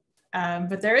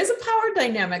 But there is a power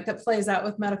dynamic that plays out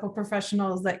with medical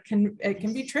professionals that can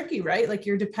be tricky, right? Like,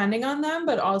 you're depending on them,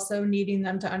 but also needing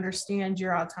them to understand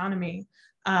your autonomy.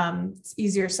 It's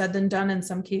easier said than done in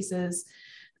some cases.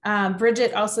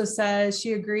 Bridget also says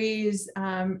she agrees,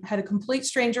 had a complete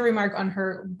stranger remark on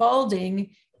her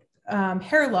balding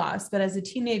hair loss, but as a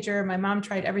teenager, my mom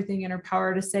tried everything in her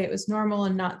power to say it was normal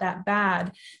and not that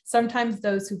bad. Sometimes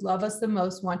those who love us the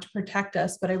most want to protect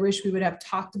us, but I wish we would have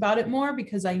talked about it more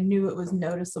because I knew it was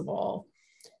noticeable.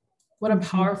 What a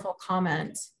powerful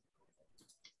comment.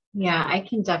 Yeah, I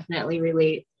can definitely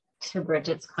relate to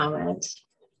Bridget's comment.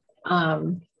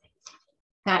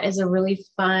 That is a really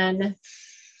fun,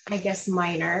 I guess,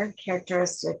 minor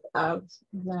characteristic of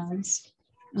VEDS.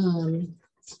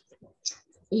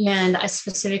 And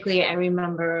specifically, I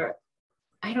remember,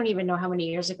 I don't even know how many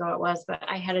years ago it was, but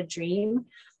I had a dream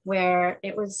where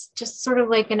it was just sort of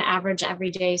like an average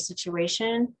everyday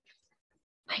situation.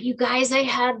 But you guys, I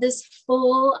had this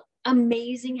full,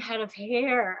 amazing head of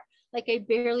hair. Like, I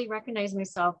barely recognized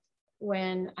myself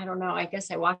when, I don't know, I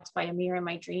guess I walked by a mirror in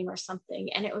my dream or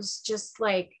something. And it was just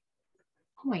like,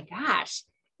 oh my gosh,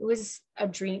 it was a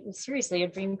dream, seriously, a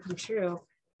dream come true.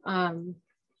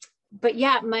 But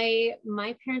yeah,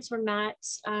 my parents were not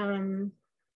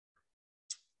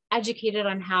educated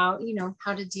on how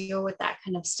to deal with that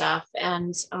kind of stuff.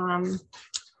 And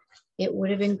it would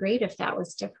have been great if that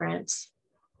was different.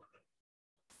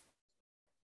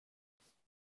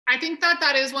 I think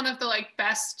that is one of the like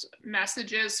best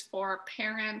messages for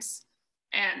parents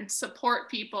and support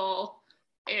people,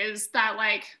 is that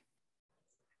like,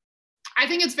 I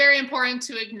think it's very important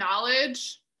to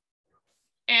acknowledge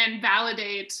and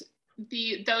validate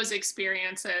those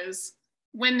experiences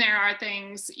when there are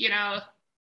things, you know,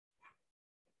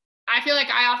 I feel like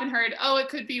I often heard, oh, it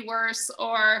could be worse,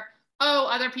 or, oh,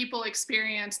 other people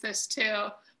experience this too.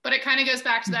 But it kind of goes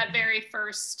back to that very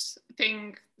first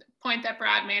point that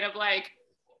Brad made of like,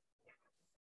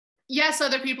 yes,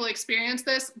 other people experience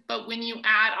this, but when you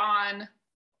add on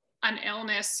an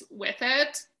illness with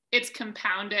it, it's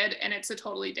compounded and it's a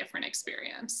totally different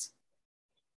experience.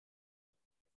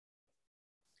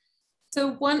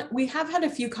 So we have had a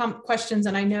few questions,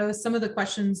 and I know some of the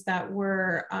questions that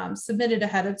were submitted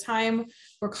ahead of time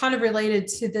were kind of related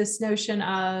to this notion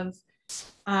of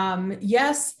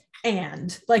yes,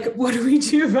 and like, what do we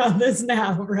do about this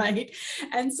now, right?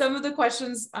 And some of the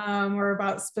questions were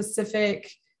about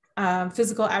specific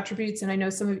physical attributes, and I know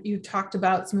some of you talked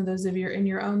about some of those in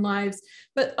your own lives,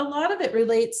 but a lot of it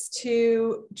relates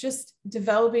to just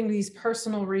developing these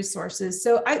personal resources.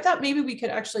 So I thought maybe we could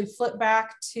actually flip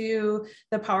back to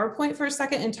the PowerPoint for a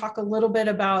second and talk a little bit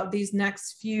about these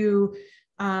next few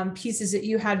pieces that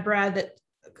you had, Brad, that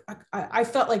I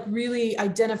felt like really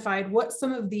identified what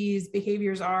some of these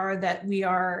behaviors are that we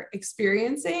are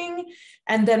experiencing.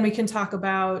 And then we can talk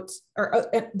about, or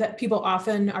that people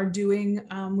often are doing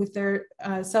with their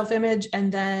self-image,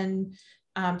 and then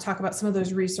talk about some of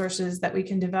those resources that we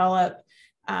can develop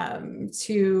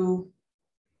to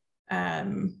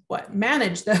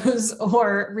manage those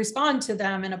or respond to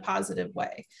them in a positive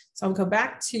way. So I'll go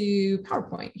back to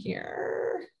PowerPoint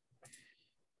here,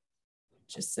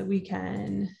 just so we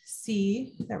can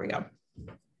see. There we go.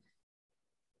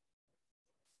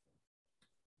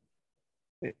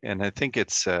 And I think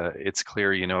it's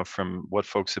clear, you know, from what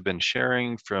folks have been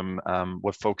sharing, from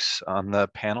what folks on the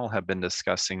panel have been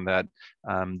discussing, that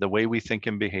the way we think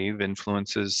and behave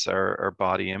influences our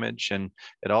body image, and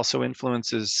it also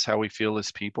influences how we feel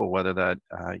as people, whether that,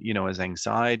 you know, as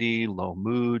anxiety, low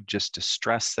mood, just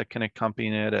distress that can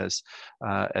accompany it, as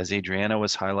Adriana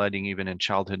was highlighting, even in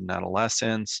childhood and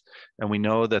adolescence. And we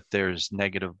know that there's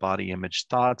negative body image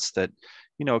thoughts that,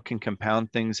 you know, can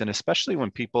compound things. And especially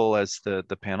when people, as the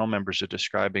panel members are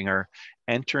describing, are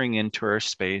entering into our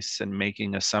space and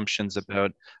making assumptions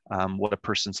about what a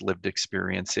person's lived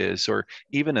experience is, or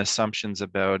even assumptions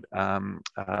about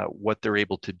what they're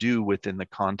able to do within the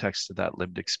context of that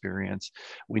lived experience.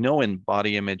 We know in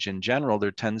body image in general,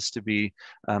 there tends to be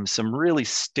some really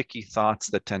sticky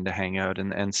thoughts that tend to hang out.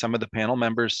 And some of the panel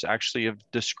members actually have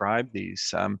described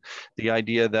these. The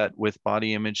idea that with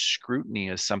body image scrutiny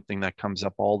is something that comes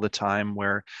up all the time,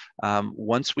 where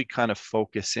once we kind of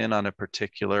focus in on a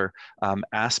particular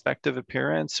aspect of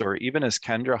appearance, or even as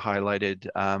Kendra highlighted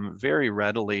very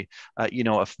readily, you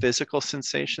know, a physical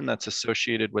sensation that's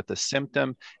associated with a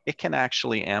symptom, it can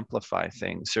actually amplify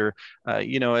things. Or,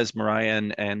 you know, as Mariah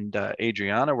and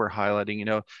Adriana were highlighting, you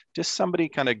know, just somebody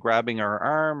kind of grabbing our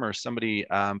arm, or somebody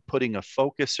putting a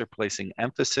focus or placing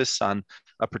emphasis on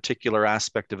a particular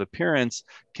aspect of appearance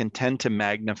can tend to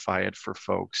magnify it for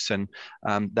folks. And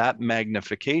that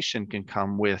magnification can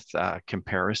come with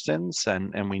comparisons,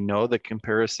 and we know that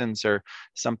comparisons are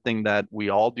something that we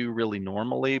all do really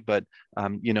normally, but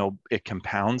you know, it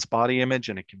compounds body image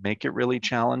and it can make it really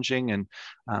challenging. And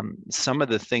some of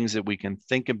the things that we can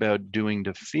think about doing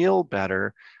to feel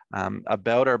better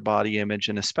about our body image,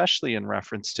 and especially in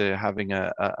reference to having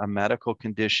a medical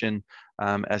condition,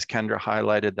 as Kendra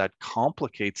highlighted, that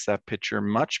complicates that picture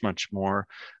much, much more,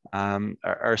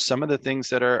 are some of the things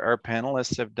that our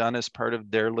panelists have done as part of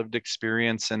their lived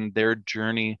experience and their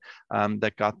journey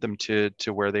that got them to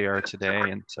where they are today.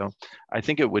 And so I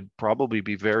think it would probably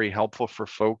be very helpful for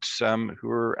folks who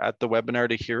are at the webinar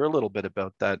to hear a little bit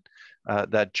about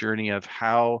that journey of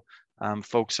how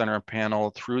folks on our panel,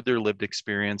 through their lived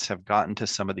experience, have gotten to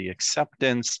some of the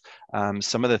acceptance,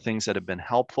 some of the things that have been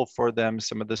helpful for them,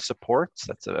 some of the supports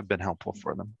that have been helpful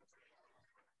for them.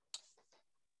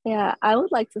 Yeah, I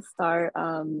would like to start.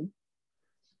 I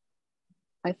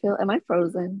feel, am I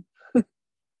frozen?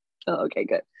 Oh, okay,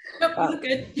 good. Nope,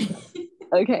 good.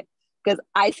 Okay, because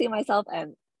I see myself,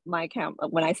 and my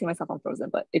when I see myself, I'm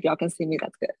frozen, but if y'all can see me,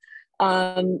 that's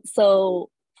good. So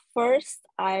first,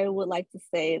 I would like to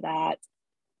say that,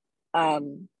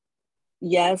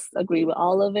 yes, agree with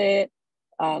all of it.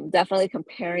 Definitely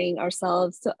comparing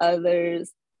ourselves to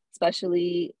others,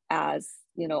 especially as,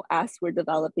 you know, as we're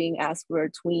developing, as we're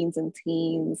tweens and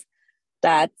teens,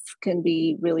 that can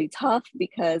be really tough,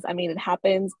 because I mean, it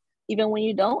happens even when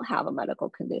you don't have a medical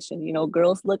condition. You know,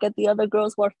 girls look at the other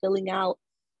girls who are filling out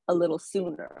a little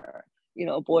sooner. You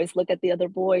know, boys look at the other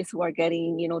boys who are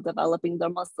getting, you know, developing their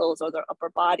muscles or their upper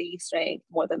body strength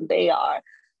more than they are.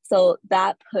 So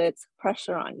that puts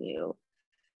pressure on you.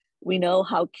 We know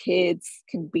how kids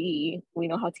can be. We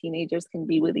know how teenagers can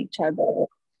be with each other.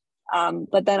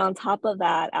 But then on top of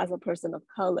that, as a person of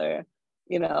color,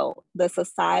 you know, the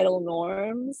societal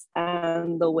norms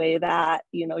and the way that,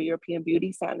 you know, European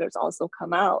beauty standards also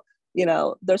come out, you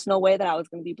know, there's no way that I was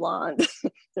going to be blonde.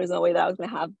 There's no way that I was going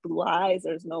to have blue eyes.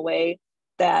 There's no way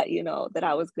that, you know, that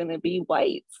I was going to be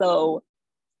white. So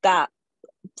that,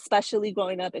 especially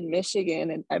growing up in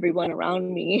Michigan and everyone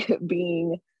around me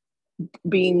being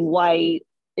white,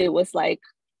 it was like,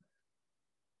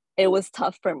 it was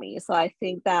tough for me. So I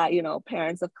think that, you know,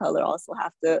 parents of color also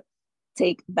have to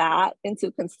take that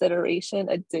into consideration.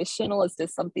 Additional, is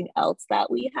this something else that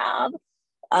we have?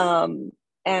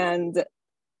 And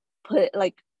put,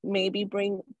 like, maybe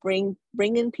bring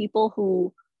in people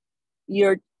who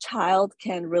your child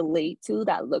can relate to,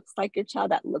 that looks like your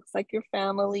child, that looks like your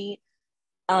family,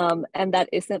 and that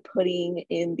isn't putting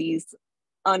in these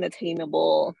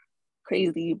unattainable,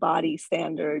 crazy body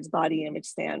standards, body image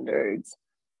standards.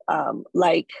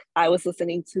 Like, I was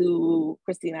listening to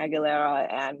Christina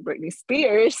Aguilera and Britney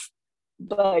Spears,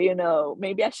 but, you know,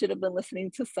 maybe I should have been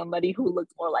listening to somebody who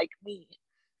looked more like me.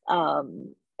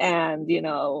 And, you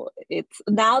know, it's,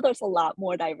 now there's a lot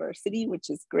more diversity, which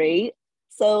is great.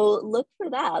 So look for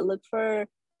that. Look for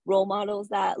role models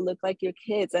that look like your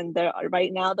kids. And there are,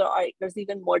 right now, there's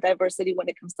even more diversity when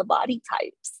it comes to body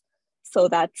types. So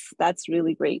that's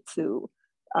really great too.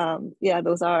 Yeah,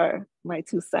 those are my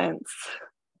 2 cents.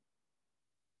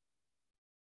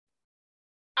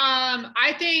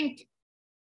 I think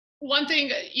one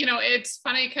thing, you know, it's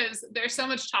funny because there's so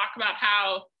much talk about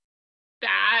how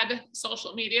bad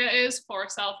social media is for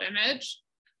self-image,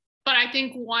 but I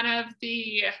think one of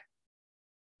the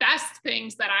best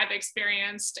things that I've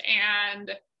experienced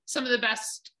and some of the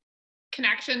best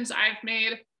connections I've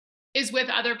made is with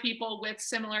other people with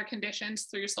similar conditions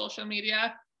through social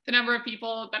media. The number of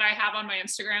people that I have on my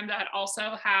Instagram that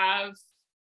also have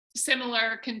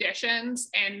similar conditions,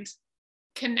 and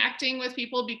connecting with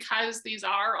people, because these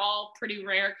are all pretty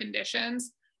rare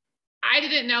conditions. I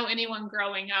didn't know anyone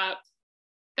growing up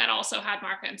that also had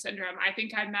Marfan syndrome. I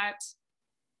think I met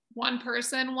one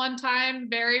person one time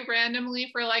very randomly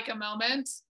for like a moment.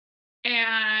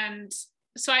 And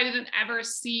so I didn't ever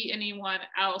see anyone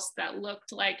else that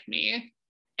looked like me.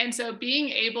 And so being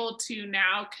able to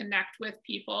now connect with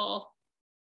people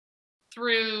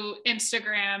through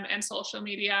Instagram and social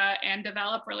media and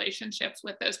develop relationships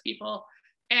with those people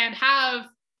and have,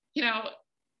 you know,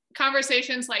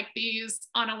 conversations like these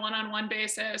on a one-on-one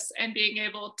basis, and being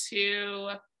able to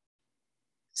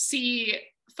see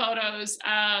photos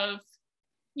of,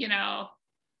 you know,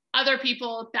 other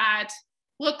people that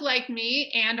look like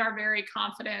me and are very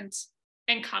confident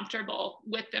and comfortable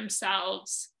with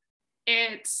themselves.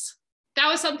 That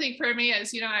was something for me,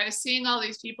 as, you know, I was seeing all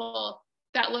these people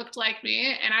that looked like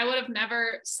me, and I would have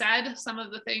never said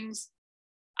the things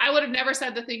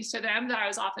to them that I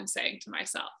was often saying to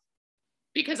myself,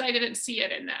 because I didn't see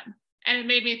it in them. And it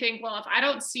made me think, well, if I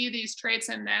don't see these traits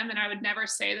in them, and I would never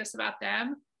say this about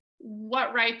them,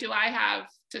 what right do I have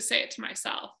to say it to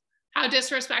myself? How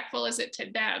disrespectful is it to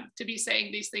them to be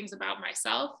saying these things about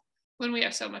myself when we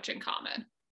have so much in common?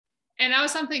 And that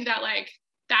was something that, like,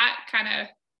 that kind of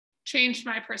changed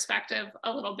my perspective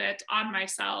a little bit on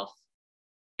myself.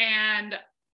 And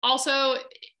also,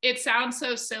 it sounds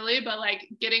so silly, but like,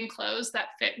 getting clothes that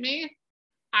fit me.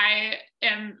 I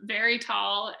am very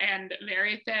tall and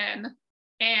very thin,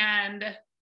 and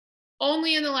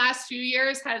only in the last few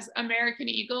years has American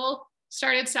Eagle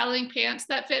started selling pants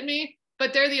that fit me,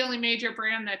 but they're the only major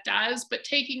brand that does. But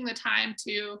taking the time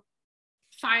to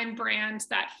find brands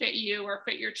that fit you or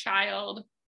fit your child,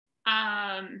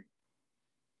 because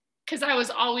I was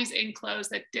always in clothes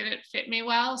that didn't fit me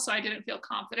well, so I didn't feel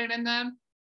confident in them.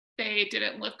 They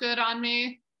didn't look good on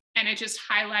me, and it just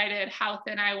highlighted how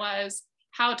thin I was,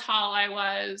 how tall I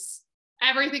was.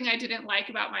 Everything I didn't like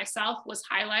about myself was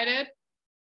highlighted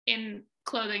in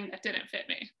clothing that didn't fit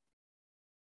me.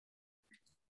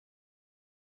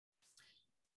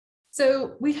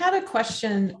 So we had a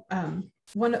question,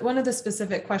 one of the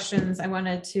specific questions I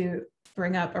wanted to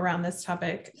bring up around this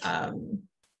topic,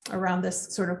 around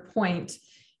this sort of point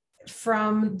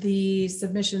from the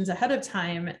submissions ahead of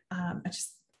time.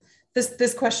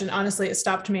 This question, honestly, it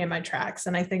stopped me in my tracks.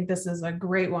 And I think this is a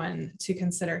great one to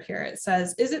consider here. It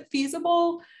says, is it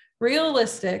feasible,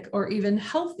 realistic, or even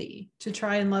healthy to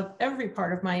try and love every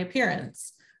part of my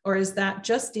appearance? Or is that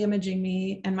just damaging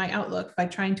me and my outlook by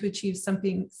trying to achieve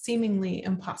something seemingly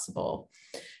impossible?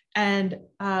 And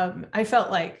I felt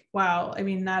like, wow, I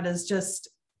mean, that is just,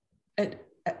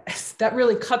 that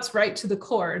really cuts right to the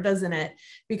core, doesn't it?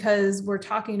 Because we're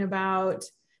talking about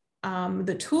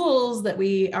the tools that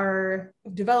we are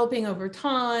developing over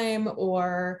time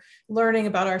or learning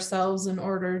about ourselves in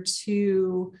order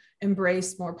to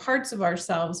embrace more parts of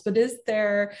ourselves. But is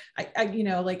there,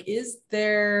 is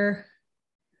there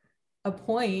a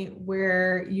point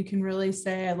where you can really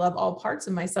say, I love all parts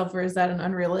of myself, or is that an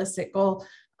unrealistic goal?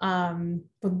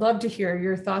 Would love to hear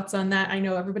your thoughts on that. I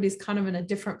know everybody's kind of in a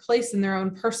different place in their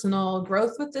own personal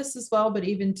growth with this as well, but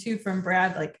even too from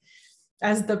Brad, like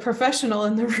as the professional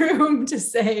in the room, to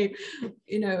say,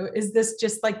 is this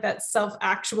just like that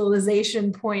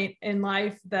self-actualization point in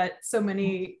life that so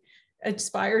many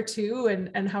aspire to,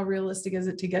 and how realistic is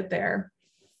it to get there?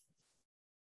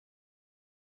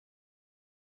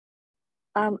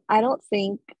 I don't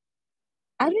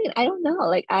know.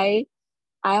 Like I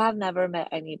have never met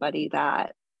anybody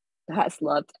that has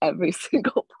loved every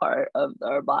single part of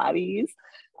their bodies.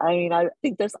 I mean, I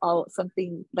think there's always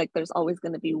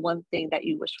going to be one thing that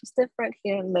you wish was different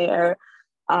here and there.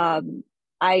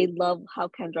 I love how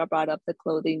Kendra brought up the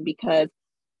clothing, because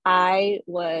I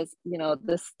was,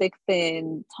 the stick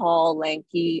thin, tall,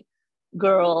 lanky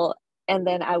girl. And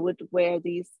then I would wear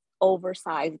these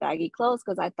oversized baggy clothes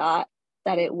because I thought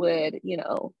that it would,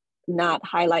 not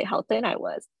highlight how thin I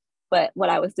was. But what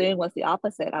I was doing was the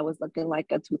opposite. I was looking like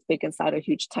a toothpick inside a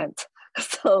huge tent.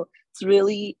 So it's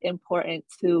really important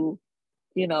to,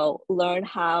 learn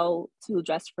how to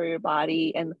dress for your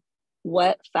body and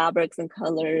what fabrics and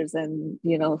colors and,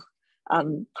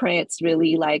 prints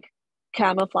really like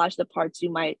camouflage the parts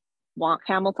you might want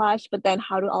camouflage, but then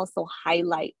how to also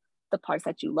highlight the parts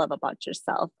that you love about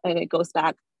yourself. And it goes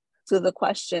back to the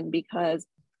question, because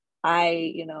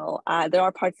there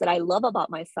are parts that I love about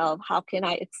myself. How can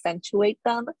I accentuate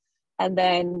them? And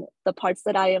then the parts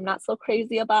that I am not so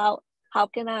crazy about, how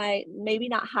can I maybe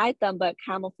not hide them, but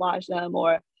camouflage them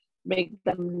or make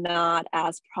them not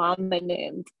as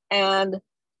prominent? And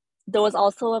there was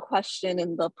also a question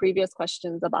in the previous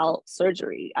questions about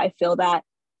surgery. I feel that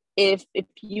if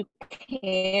you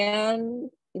can,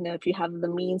 if you have the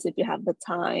means, if you have the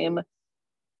time,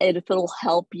 if it'll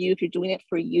help you, if you're doing it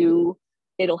for you,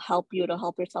 it'll help you to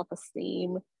help your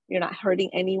self-esteem, you're not hurting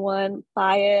anyone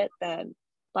by it, then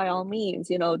by all means,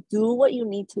 do what you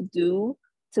need to do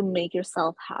to make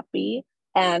yourself happy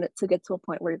and to get to a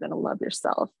point where you're going to love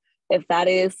yourself. If that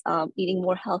is eating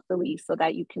more healthily so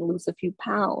that you can lose a few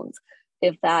pounds,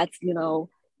 if that's,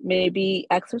 maybe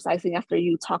exercising after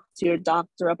you talk to your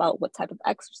doctor about what type of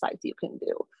exercise you can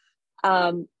do.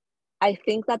 I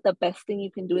think that the best thing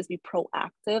you can do is be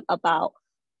proactive about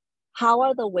how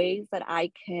are the ways that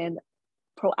I can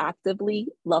proactively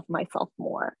love myself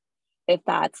more. If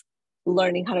that's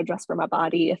learning how to dress for my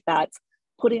body, if that's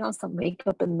putting on some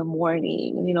makeup in the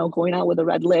morning, going out with a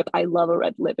red lip. I love a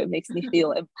red lip. It makes me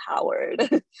feel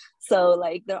empowered. So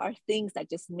like there are things that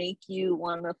just make you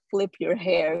want to flip your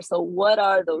hair. So what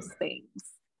are those things?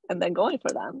 And then going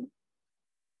for them.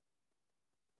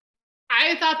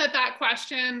 I thought that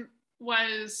question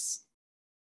was,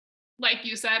 like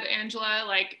you said, Angela,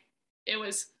 like it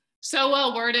was so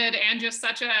well worded and just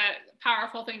such a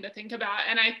powerful thing to think about.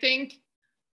 And I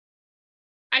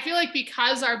feel like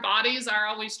because our bodies are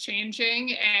always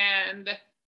changing and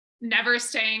never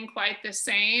staying quite the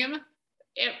same,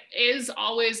 it is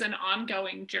always an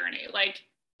ongoing journey. Like,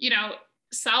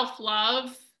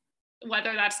 self-love,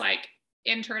 whether that's like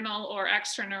internal or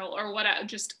external or what,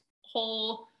 just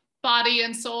whole body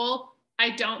and soul, I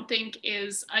don't think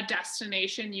is a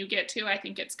destination you get to. I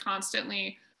think it's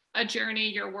constantly a journey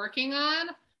you're working on.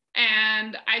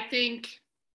 And I think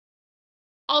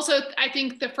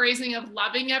the phrasing of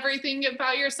loving everything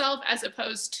about yourself as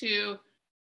opposed to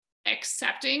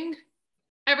accepting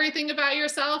everything about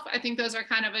yourself, I think those are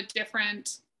kind of a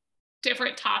different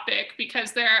topic,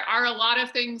 because there are a lot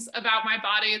of things about my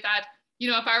body that,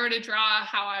 if I were to draw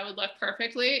how I would look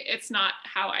perfectly, it's not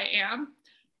how I am.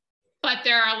 But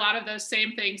there are a lot of those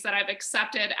same things that I've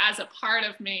accepted as a part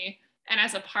of me and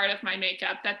as a part of my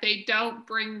makeup, that they don't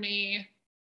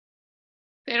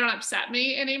upset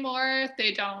me anymore.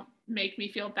 They don't make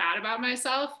me feel bad about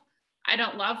myself. I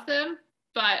don't love them,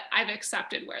 but I've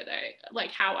accepted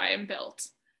how I am built.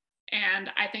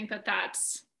 And I think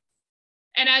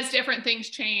and as different things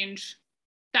change,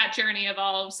 that journey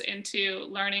evolves into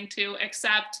learning to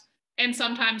accept and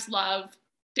sometimes love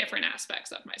different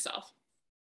aspects of myself.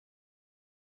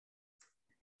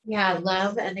 Yeah,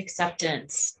 love and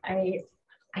acceptance. I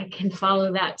can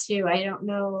follow that too. I don't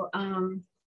know.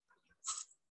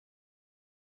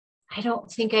 I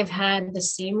don't think I've had the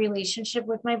same relationship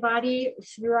with my body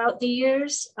throughout the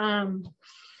years.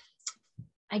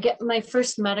 I get my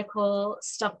first medical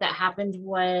stuff that happened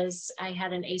was I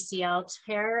had an ACL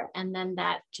tear, and then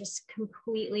that just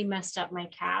completely messed up my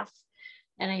calf.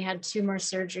 And I had 2 more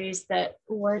surgeries that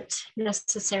weren't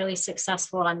necessarily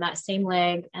successful on that same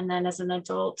leg. And then as an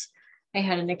adult, I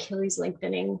had an Achilles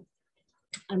lengthening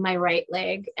on my right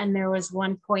leg. And there was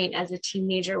one point as a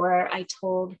teenager where I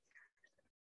told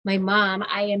my mom,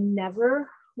 I am never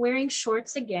wearing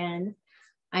shorts again.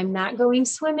 I'm not going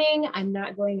swimming. I'm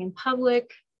not going in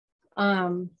public.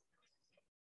 And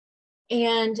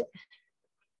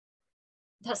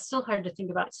that's still hard to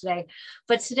think about today.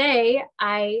 But today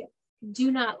I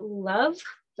do not love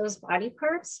those body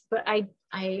parts, but I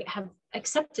have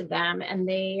accepted them, and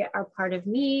they are part of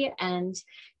me, and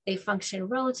they function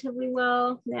relatively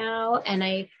well now. And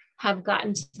I have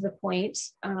gotten to the point,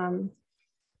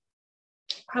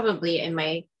 probably in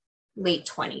my late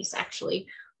 20s, actually,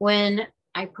 when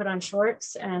I put on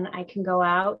shorts and I can go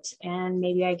out and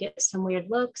maybe I get some weird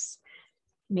looks.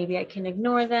 Maybe I can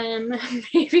ignore them.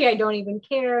 Maybe I don't even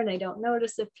care and I don't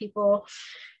notice if people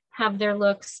have their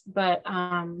looks. But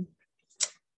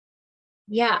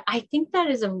yeah, I think that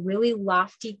is a really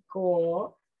lofty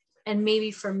goal, and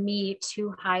maybe for me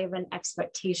too high of an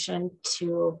expectation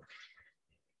to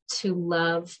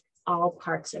love all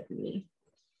parts of me.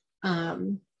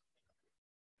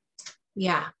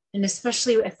 Yeah. And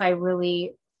especially if I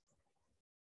really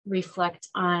reflect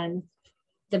on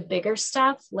the bigger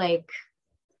stuff, like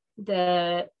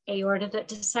the aorta that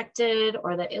dissected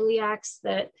or the iliacs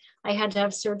that I had to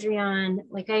have surgery on,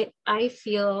 like I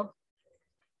feel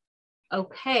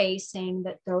okay saying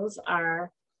that those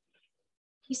are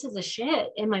pieces of shit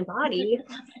in my body.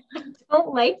 I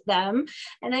don't like them,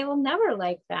 and I will never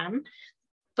like them,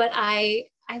 but I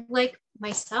like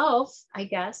myself, I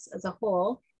guess, as a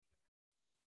whole.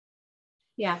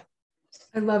 Yeah.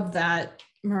 I love that,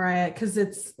 Mariah, because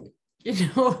it's,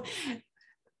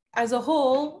 as a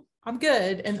whole, I'm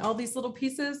good. And all these little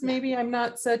pieces, maybe I'm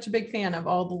not such a big fan of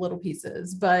all the little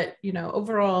pieces, but,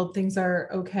 overall things are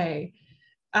okay.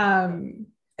 Some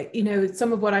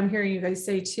of what I'm hearing you guys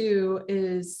say too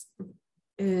is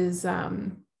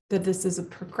that this is a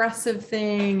progressive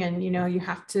thing, and, you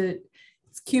have to,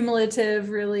 it's cumulative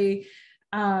really.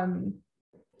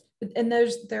 And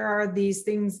there are these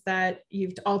things that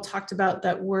you've all talked about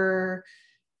that were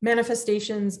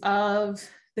manifestations of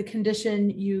the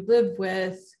condition you live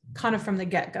with kind of from the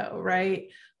get-go, right?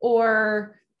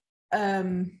 Or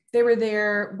they were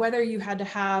there whether you had to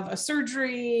have a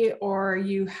surgery or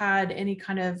you had any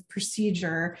kind of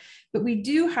procedure. But we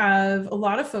do have a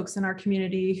lot of folks in our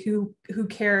community who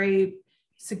carry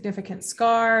significant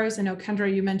scars. I know,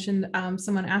 Kendra, you mentioned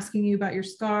someone asking you about your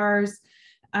scars.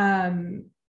 And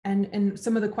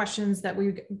some of the questions that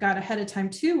we got ahead of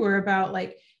time too were about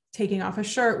like taking off a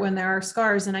shirt when there are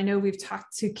scars. And I know we've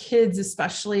talked to kids,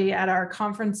 especially at our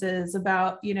conferences,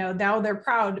 about, now they're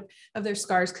proud of their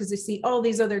scars because they see all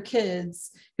these other kids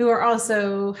who are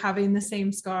also having the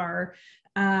same scar.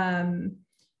 I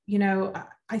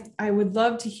would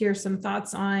love to hear some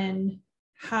thoughts on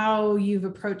how you've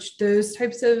approached those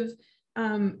types of,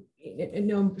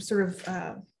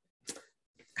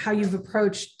 how you've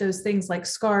approached those things like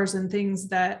scars and things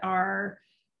that are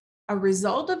a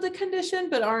result of the condition,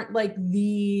 but aren't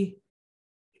they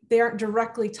aren't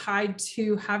directly tied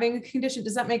to having a condition.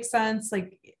 Does that make sense?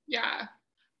 Yeah.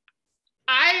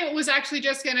 I was actually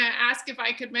just going to ask if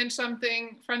I could mention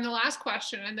something from the last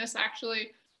question, and this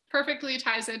actually perfectly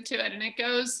ties into it. And it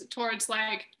goes towards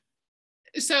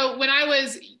so when I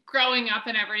was growing up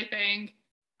and everything,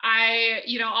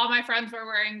 all my friends were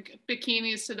wearing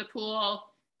bikinis to the pool,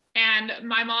 and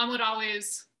my mom would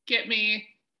always get me,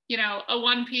 a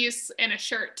one piece and a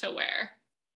shirt to wear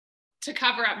to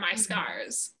cover up my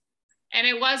scars. And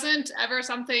it wasn't ever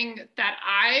something that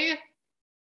I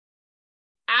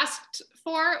asked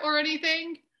for or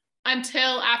anything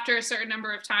until after a certain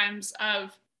number of times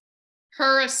of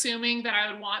her assuming that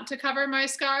I would want to cover my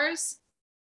scars,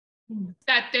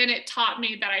 that then it taught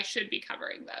me that I should be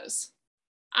covering those.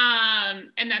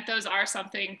 And that those are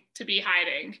something to be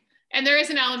hiding. And there is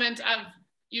an element of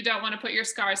you don't want to put your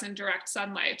scars in direct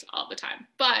sunlight all the time.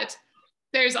 But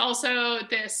there's also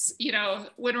this,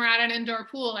 when we're at an indoor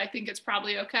pool, I think it's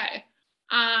probably okay.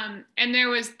 And there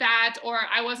was that, or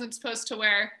I wasn't supposed to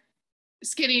wear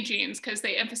skinny jeans because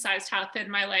they emphasized how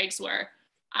thin my legs were.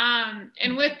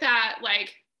 And with that,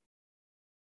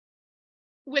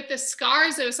 with the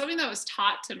scars, it was something that was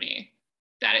taught to me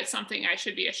that it's something I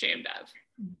should be ashamed of.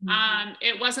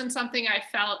 It wasn't something I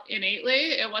felt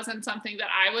innately. It wasn't something that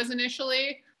I was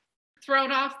initially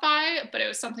thrown off by, but it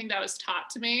was something that was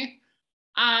taught to me.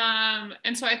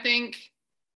 And so I think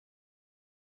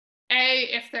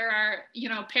if there are,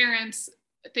 parents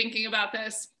thinking about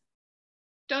this,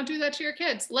 don't do that to your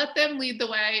kids. Let them lead the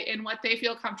way in what they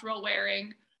feel comfortable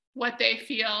wearing, what they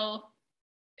feel,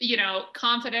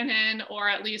 confident in, or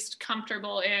at least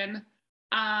comfortable in.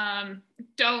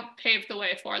 Don't pave the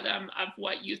way for them of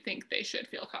what you think they should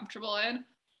feel comfortable in.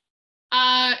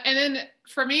 And then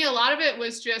for me, a lot of it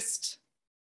was just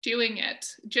doing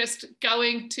it, just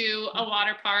going to a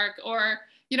water park, or,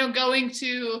 going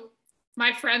to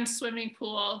my friend's swimming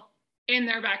pool in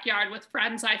their backyard with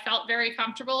friends I felt very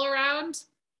comfortable around,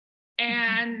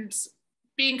 and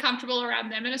being comfortable around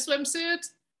them in a swimsuit,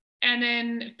 and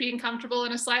then being comfortable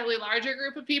in a slightly larger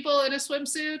group of people in a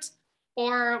swimsuit,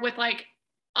 or with like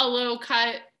a low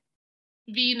cut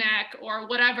V-neck or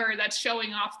whatever that's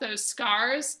showing off those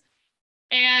scars.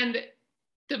 And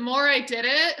the more I did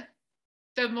it,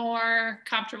 the more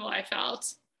comfortable I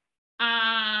felt.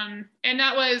 And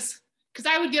that was because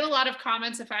I would get a lot of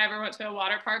comments if I ever went to a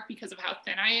water park because of how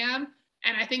thin I am.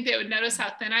 And I think they would notice how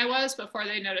thin I was before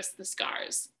they noticed the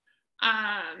scars.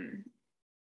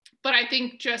 But I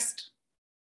think just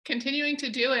continuing to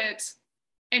do it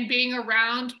and being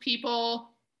around people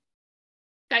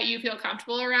that you feel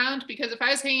comfortable around, because if I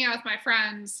was hanging out with my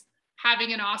friends,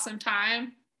 having an awesome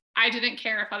time, I didn't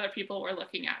care if other people were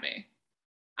looking at me,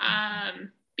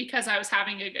 because I was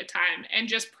having a good time, and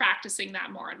just practicing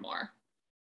that more and more.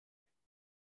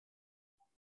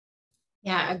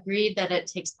 Yeah, agreed that it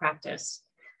takes practice.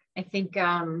 I think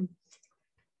I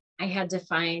had to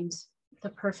find the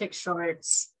perfect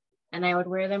shorts, and I would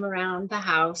wear them around the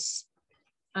house,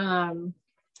 wear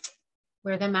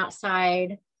them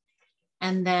outside.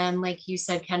 And then, like you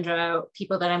said, Kendra,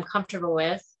 people that I'm comfortable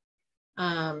with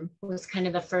was kind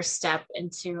of the first step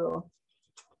into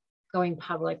going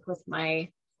public with my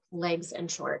legs and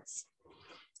shorts.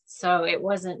 So it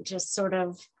wasn't just sort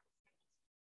of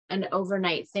an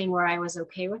overnight thing where I was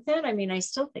okay with it. I mean, I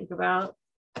still think about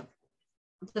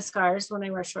the scars when I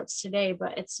wear shorts today,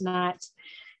 but it's not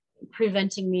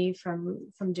preventing me from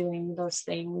doing those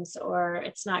things, or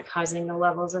it's not causing the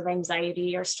levels of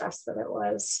anxiety or stress that it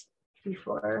was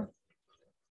before.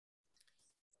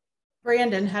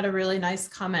 Brandon had a really nice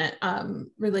comment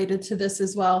related to this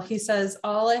as well. He says, as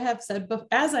I have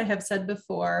said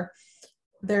before,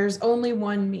 there's only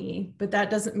one me, but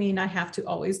that doesn't mean I have to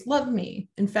always love me.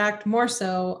 In fact, more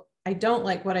so, I don't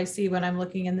like what I see when I'm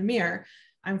looking in the mirror.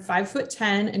 I'm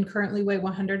 5'10" and currently weigh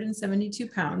 172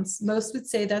 pounds. Most would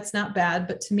say that's not bad,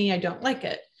 but to me, I don't like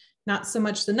it. Not so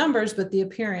much the numbers, but the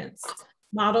appearance.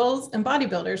 Models and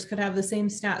bodybuilders could have the same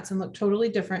stats and look totally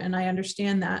different, and I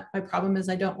understand that. My problem is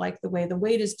I don't like the way the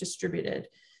weight is distributed.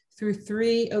 Through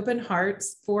 3 open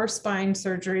hearts, 4 spine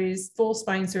surgeries, full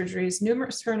spine surgeries,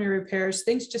 numerous hernia repairs,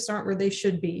 things just aren't where they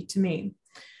should be to me.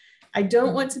 I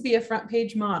don't want to be a front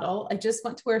page model. I just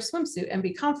want to wear a swimsuit and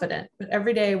be confident. But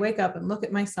every day I wake up and look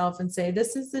at myself and say,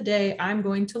 this is the day I'm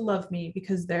going to love me,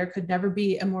 because there could never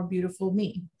be a more beautiful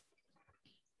me.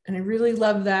 And I really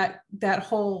love that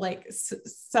whole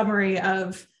summary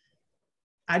of,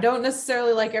 I don't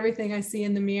necessarily like everything I see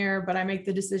in the mirror, but I make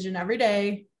the decision every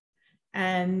day.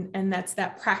 And that's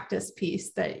that practice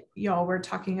piece that y'all were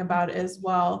talking about as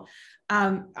well.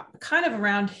 Kind of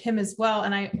around him as well.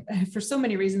 And I, for so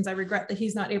many reasons, I regret that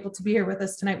he's not able to be here with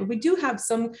us tonight, but we do have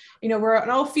some, we're an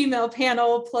all-female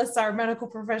panel plus our medical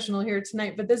professional here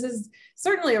tonight, but this is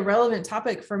certainly a relevant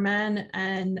topic for men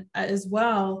and as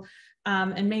well.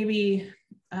 And maybe,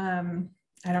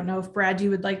 I don't know if Brad, you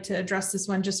would like to address this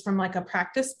one just from like a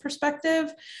practice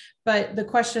perspective, but the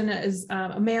question is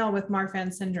a male with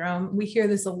Marfan syndrome. We hear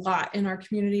this a lot in our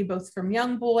community, both from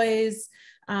young boys,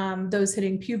 those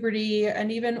hitting puberty,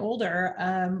 and even older.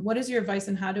 What is your advice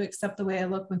on how to accept the way I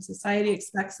look when society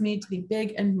expects me to be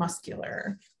big and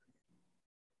muscular?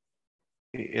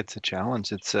 It's a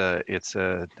challenge. It's a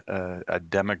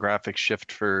demographic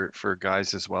shift for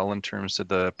guys as well, in terms of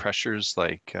the pressures,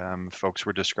 like folks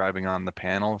were describing on the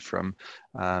panel, from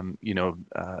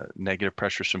negative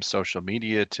pressures from social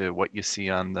media to what you see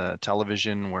on the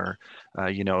television, where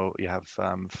you have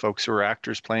folks who are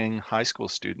actors playing high school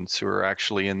students who are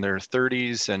actually in their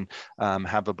 30s and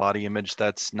have a body image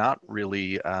that's not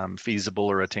really feasible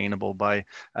or attainable by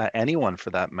anyone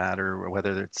for that matter,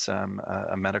 whether it's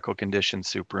a medical condition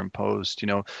superimposed.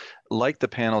 like the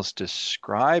panel's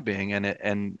describing,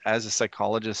 and as a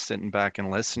psychologist sitting back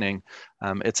and listening,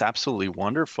 it's absolutely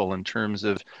wonderful in terms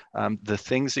of the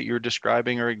things that you're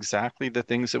describing are exactly the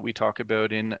things that we talk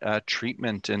about in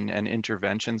treatment and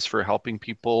interventions for helping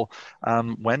people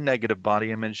when negative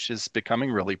body image is becoming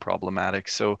really problematic.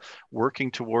 So working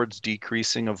towards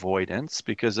decreasing avoidance,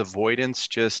 because avoidance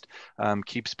just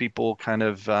keeps people kind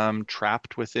of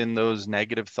trapped within those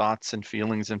negative thoughts and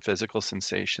feelings and physical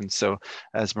sensations. So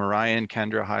as Mariah and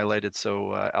Kendra highlighted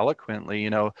so eloquently,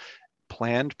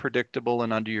 planned, predictable,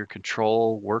 and under your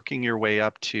control, working your way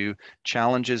up to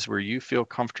challenges where you feel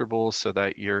comfortable so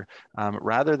that you're,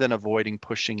 rather than avoiding,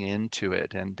 pushing into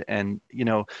it. And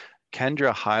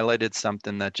Kendra highlighted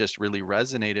something that just really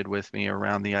resonated with me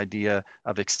around the idea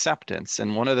of acceptance.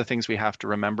 And one of the things we have to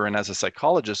remember, and as a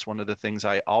psychologist, one of the things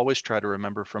I always try to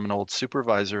remember from an old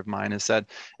supervisor of mine is that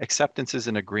acceptance is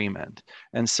an agreement.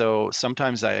 And so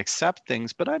sometimes I accept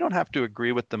things, but I don't have to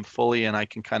agree with them fully, and I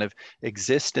can kind of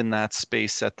exist in that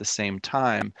space at the same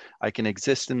time. I can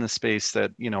exist in the space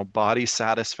that, body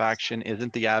satisfaction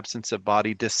isn't the absence of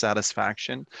body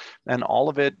dissatisfaction. And all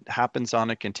of it happens on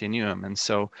a continuum. And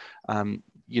so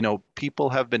people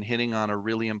have been hitting on a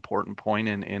really important point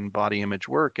in body image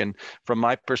work. And from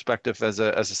my perspective as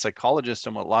a psychologist,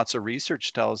 and what lots of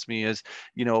research tells me is,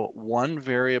 one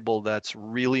variable that's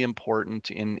really important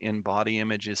in body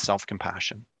image is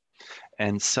self-compassion.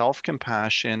 And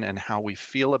self-compassion and how we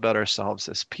feel about ourselves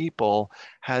as people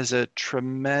has a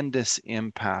tremendous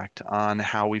impact on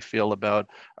how we feel about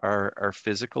our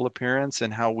physical appearance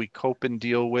and how we cope and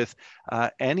deal with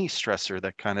any stressor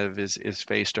that kind of is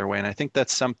faced our way. And I think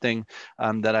that's something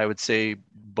that I would say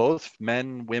both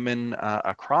men, women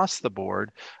across the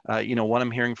board, what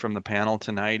I'm hearing from the panel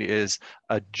tonight is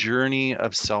a journey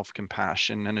of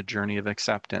self-compassion and a journey of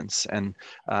acceptance. And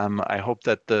I hope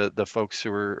that the folks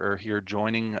who are here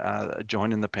joining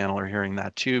the panel are hearing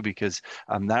that too, because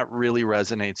that really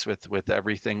resonates with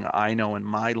everything I know in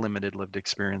my limited lived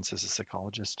experience as a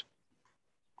psychologist.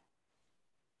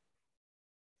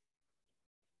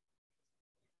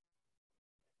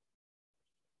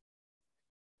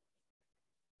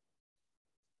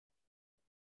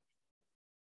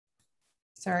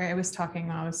 Sorry, I was talking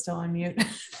while I was still on mute.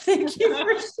 Thank you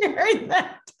for sharing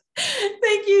that.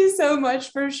 Thank you so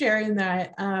much for sharing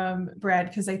that, Brad,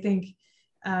 because I think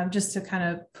just to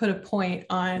kind of put a point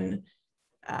on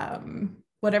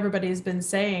what everybody's been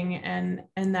saying, and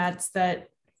that's that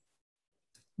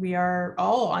we are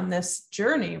all on this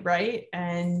journey, right?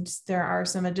 And there are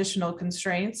some additional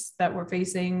constraints that we're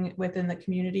facing within the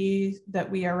community that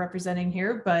we are representing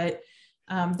here, but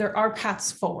there are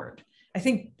paths forward. I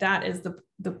think that is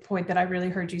the point that I really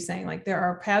heard you saying, like there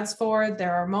are paths forward,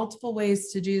 there are multiple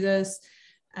ways to do this,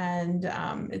 and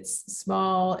it's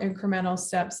small incremental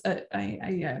steps.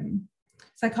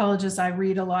 Psychologist I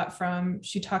read a lot from,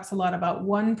 she talks a lot about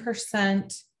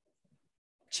 1%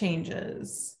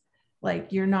 changes.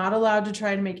 Like you're not allowed to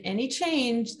try to make any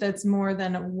change that's more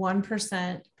than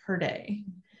 1% per day.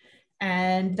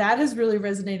 And that has really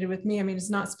resonated with me. I mean, it's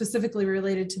not specifically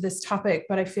related to this topic,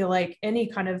 but I feel like any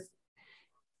kind of,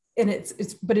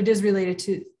 but it is related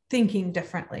to thinking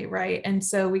differently, right? And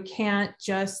so we can't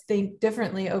just think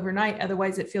differently overnight,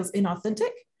 otherwise it feels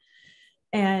inauthentic.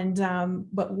 And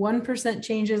but 1%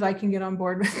 changes, I can get on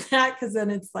board with that, because then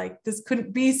it's like, this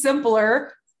couldn't be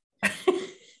simpler.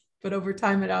 But over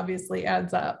time, it obviously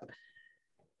adds up.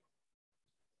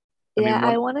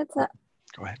 I wanted to.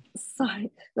 Go ahead. Sorry,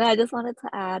 no, I just wanted to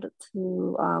add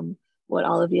to what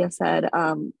all of you have said.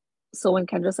 So when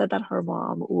Kendra said that her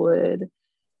mom would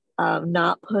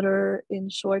not put her in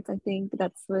shorts, I think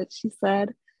that's what she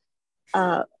said.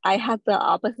 I had the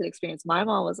opposite experience. My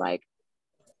mom was like,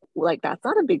 that's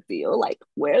not a big deal. Like,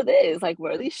 wear this, like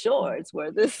wear these shorts,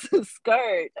 wear this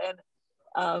skirt.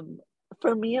 And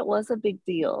for me, it was a big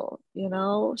deal.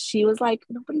 She was like,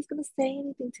 nobody's gonna say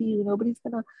anything to you. Nobody's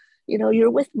gonna, you're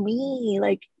with me.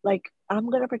 Like I'm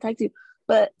gonna protect you.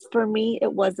 But for me,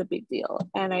 it was a big deal.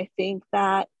 And I think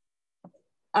that,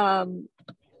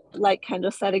 like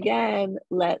Kendra said again,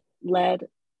 let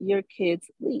your kids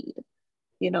lead.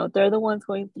 They're the ones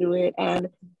going through it, and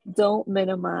don't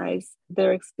minimize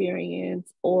their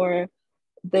experience or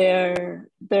their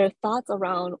thoughts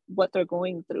around what they're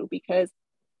going through, because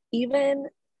even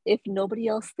if nobody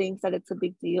else thinks that it's a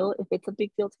big deal, if it's a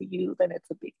big deal to you, then it's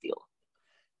a big deal.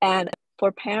 And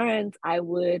for parents, I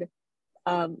would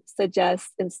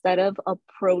suggest, instead of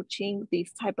approaching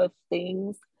these type of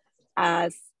things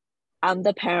as, I'm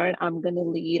the parent, I'm going to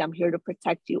lead, I'm here to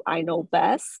protect you, I know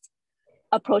best,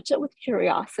 approach it with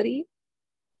curiosity.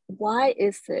 Why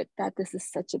is it that this is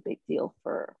such a big deal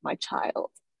for my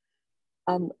child?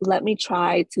 let me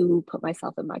try to put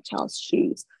myself in my child's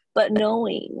shoes, but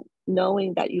knowing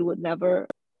that you will never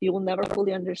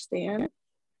fully understand,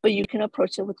 but you can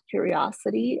approach it with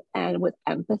curiosity and with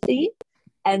empathy,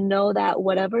 and know that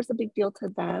whatever's a big deal to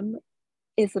them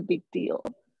is a big deal,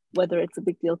 whether it's a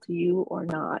big deal to you or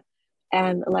not.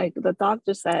 And like the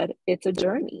doctor said, it's a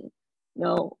journey.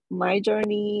 My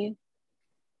journey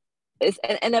is,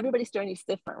 and everybody's journey is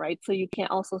different, right? So you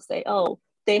can't also say, oh,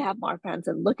 they have Marfans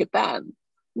and look at them.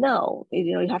 No,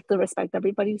 you have to respect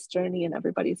everybody's journey and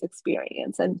everybody's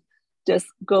experience, and just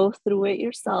go through it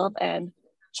yourself and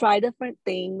try different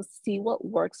things, see what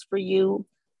works for you,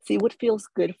 see what feels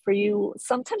good for you.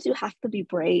 Sometimes you have to be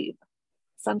brave.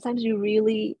 Sometimes you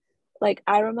really, like,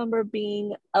 I remember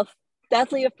being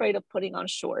deathly afraid of putting on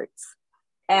shorts.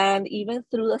 And even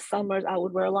through the summers, I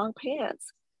would wear long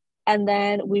pants. And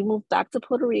then we moved back to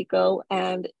Puerto Rico,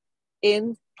 and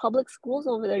in public schools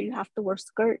over there, you have to wear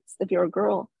skirts if you're a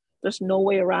girl. There's no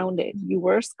way around it. You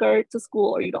wear a skirt to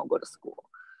school or you don't go to school.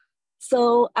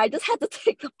 So I just had to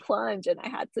take the plunge, and I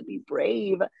had to be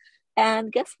brave.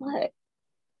 And guess what?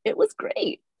 It was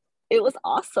great. It was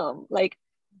awesome. Like,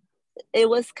 it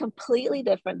was completely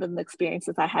different than the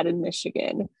experiences I had in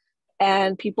Michigan.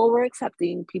 And people were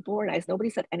accepting, people were nice. Nobody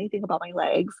said anything about my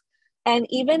legs. And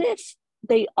even if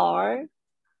they are,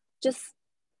 just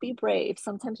be brave.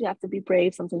 Sometimes you have to be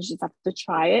brave. Sometimes you just have to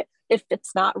try it. If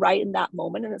it's not right in that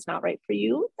moment and it's not right for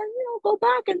you, then go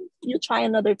back and you try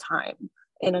another time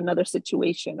in another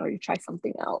situation, or you try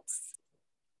something else.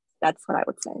 That's what I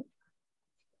would say.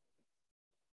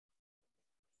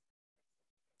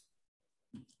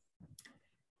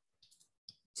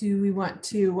 Do we want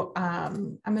to,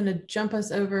 I'm going to jump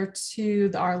us over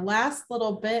to our last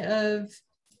little bit of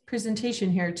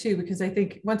presentation here too, because I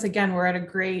think once again, we're at a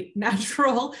great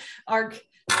natural arc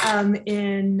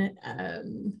in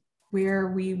where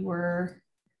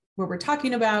we're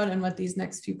talking about and what these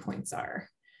next few points are.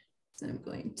 So I'm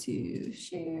going to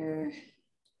share.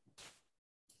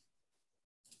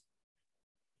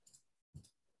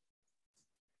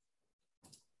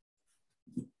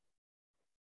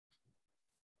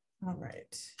 All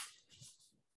right.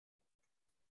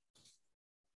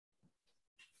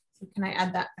 So can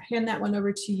I hand that one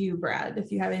over to you, Brad,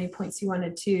 if you have any points you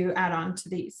wanted to add on to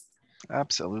these?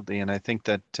 Absolutely. And I think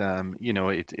that,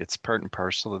 it's part and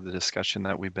parcel of the discussion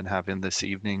that we've been having this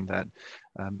evening, that,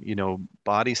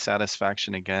 body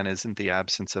satisfaction, again, isn't the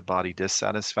absence of body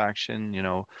dissatisfaction.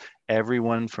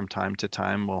 Everyone from time to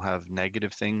time will have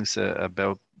negative things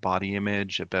about body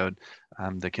image, about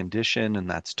the condition, and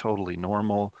that's totally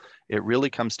normal. It really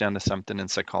comes down to something in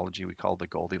psychology we call the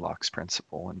Goldilocks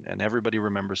principle. And everybody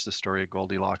remembers the story of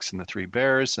Goldilocks and the three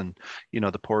bears. And,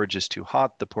 the porridge is too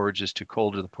hot, the porridge is too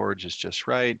cold, or the porridge is just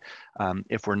right.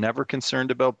 If we're never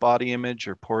concerned about body image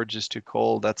or porridge is too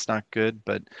cold, that's not good.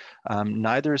 But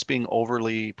neither is being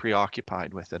overly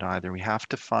preoccupied with it either. We have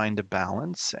to find a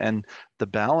balance. And the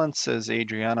balance, as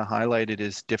Adriana highlighted,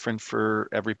 is different for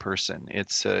every person.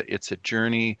 It's a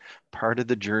journey. Part of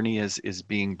the journey is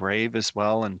being brave as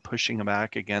well, and pushing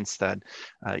back against that,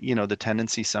 the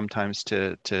tendency sometimes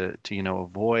to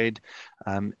avoid.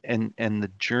 And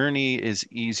the journey is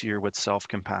easier with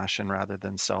self-compassion rather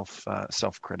than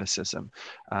self-criticism.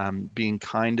 Being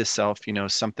kind to self,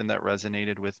 something that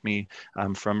resonated with me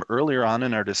from earlier on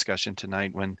in our discussion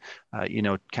tonight, when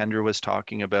Kendra was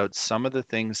talking about some of the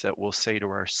things that we'll say to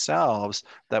ourselves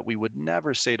that we would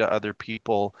never say to other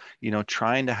people,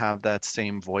 trying to have that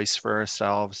same voice for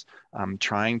ourselves,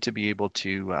 trying to be able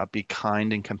to be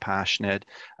kind and compassionate,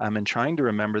 and trying to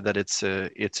remember that it's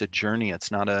a journey.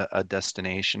 It's not a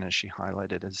destination, as she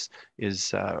highlighted,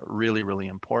 is really, really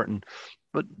important.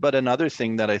 But another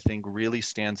thing that I think really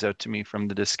stands out to me from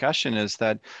the discussion is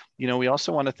that, we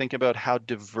also want to think about how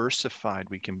diversified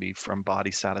we can be from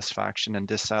body satisfaction and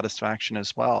dissatisfaction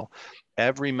as well.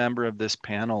 Every member of this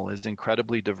panel is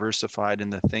incredibly diversified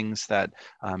in the things that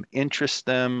interest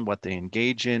them, what they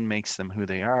engage in, makes them who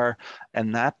they are.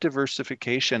 And that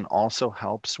diversification also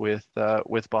helps with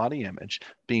body image,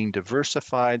 being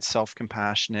diversified,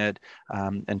 self-compassionate,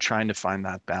 and trying to find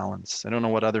that balance. I don't know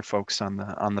what other folks on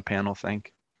the panel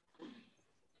think.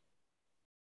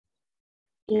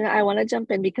 I want to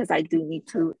jump in because I do need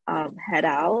to head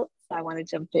out. So I want to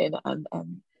jump in and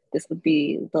this would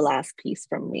be the last piece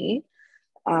from me.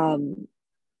 I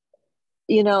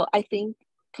think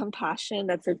compassion,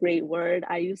 that's a great word.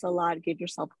 I use a lot, give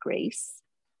yourself grace.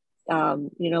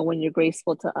 When you're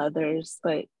graceful to others,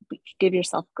 but give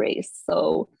yourself grace.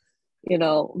 So,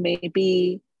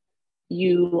 maybe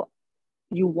you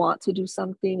want to do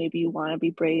something, maybe you want to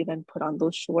be brave and put on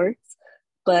those shorts,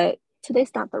 but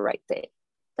today's not the right day.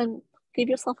 Then give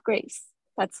yourself grace.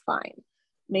 That's fine.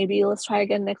 Maybe let's try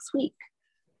again next week.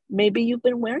 Maybe you've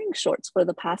been wearing shorts for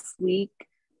the past week,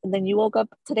 and then you woke up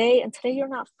today, and today you're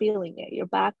not feeling it. You're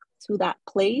back to that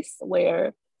place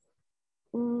where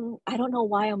I don't know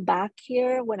why I'm back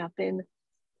here when I've been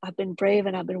brave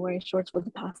and I've been wearing shorts for the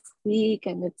past week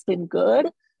and it's been good,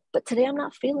 but today I'm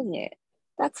not feeling it.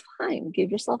 That's fine.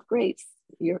 Give yourself grace.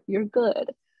 You're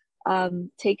good.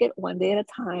 Take it one day at a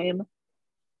time.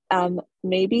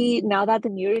 Maybe now that the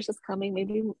New Year's is coming,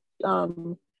 maybe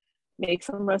make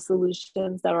some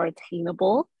resolutions that are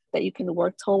attainable, that you can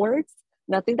work towards.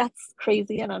 Nothing that's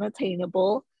crazy and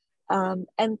unattainable.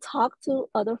 And talk to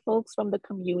other folks from the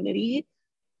community.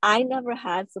 I never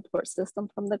had support system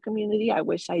from the community. I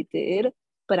wish I did,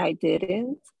 but I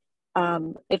didn't.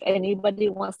 If anybody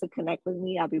wants to connect with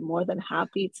me, I'll be more than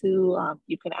happy to.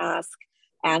 You can ask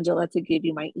Angela to give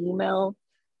you my email.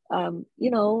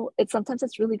 Sometimes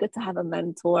it's really good to have a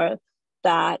mentor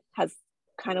that has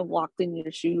kind of walked in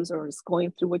your shoes or is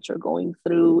going through what you're going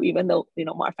through, even though,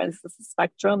 Marfan is a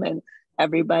spectrum and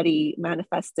everybody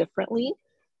manifests differently.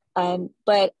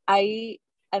 But I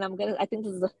think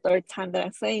this is the third time that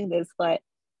I'm saying this, but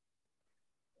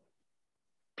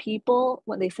people,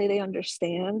 when they say they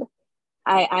understand,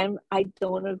 I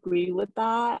don't agree with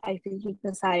that. I think you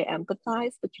can say I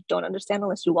empathize, but you don't understand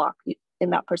unless you walk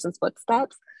in that person's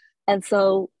footsteps. And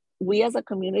so we as a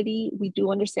community, we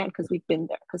do understand because we've been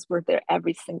there, because we're there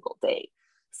every single day.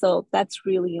 So that's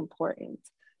really important.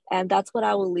 And that's what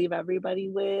I will leave everybody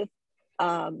with.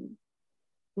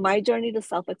 My journey to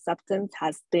self-acceptance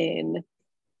has been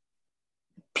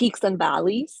peaks and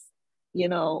valleys.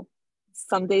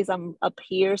 Some days I'm up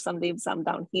here, some days I'm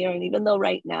down here. And even though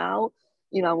right now,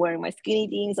 I'm wearing my skinny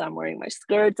jeans, I'm wearing my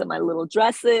skirts and my little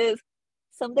dresses,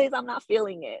 some days I'm not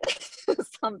feeling it.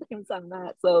 Sometimes I'm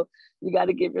not. So you got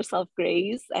to give yourself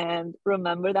grace and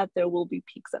remember that there will be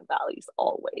peaks and valleys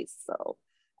always. So,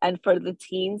 and for the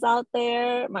teens out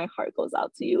there, my heart goes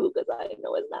out to you because I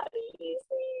know it's not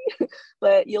easy,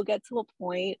 but you'll get to a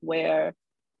point where,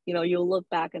 you'll look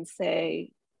back and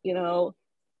say,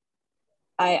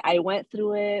 I went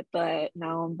through it, but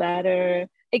now I'm better.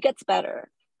 It gets better.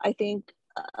 I think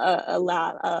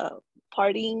a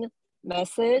parting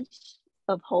message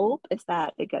of hope is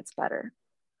that it gets better.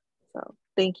 So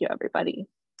thank you, everybody.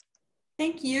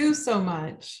 Thank you so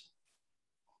much.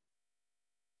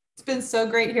 It's been so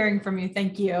great hearing from you.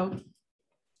 Thank you.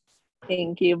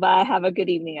 Thank you. Bye. Have a good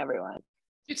evening, everyone.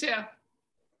 You too.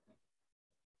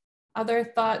 Other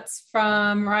thoughts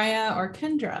from Raya or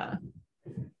Kendra?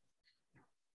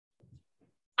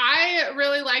 I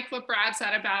really like what Brad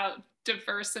said about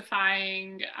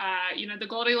diversifying, the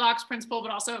Goldilocks principle,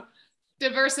 but also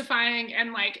diversifying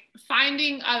and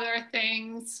finding other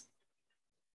things.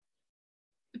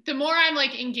 The more I'm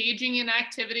engaging in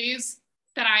activities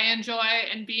that I enjoy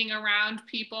and being around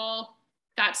people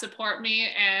that support me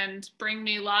and bring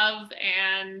me love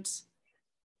and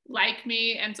like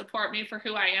me and support me for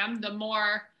who I am, the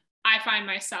more I find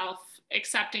myself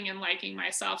accepting and liking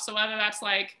myself. So whether that's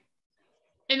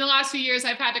in the last few years,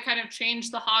 I've had to kind of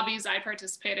change the hobbies I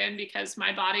participate in because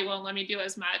my body won't let me do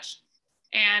as much.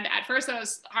 And at first that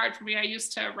was hard for me. I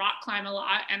used to rock climb a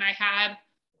lot and I had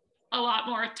a lot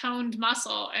more toned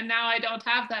muscle, and now I don't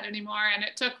have that anymore. And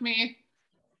it took me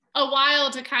a while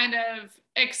to kind of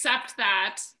accept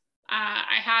that.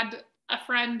 I had a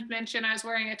friend mention I was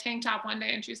wearing a tank top one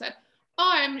day and she said,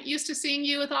 "Oh, I'm used to seeing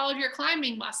you with all of your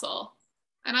climbing muscle."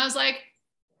 And I was like,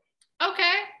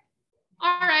 okay,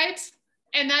 all right.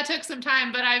 And that took some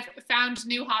time, but I've found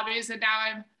new hobbies and now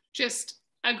I'm just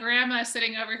a grandma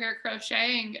sitting over here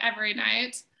crocheting every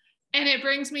night. And it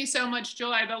brings me so much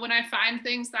joy. But when I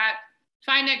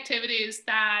find activities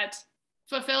that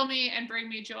fulfill me and bring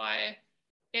me joy,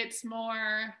 it's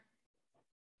more,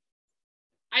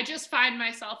 I just find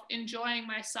myself enjoying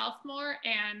myself more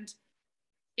and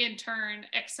in turn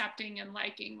accepting and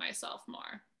liking myself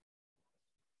more.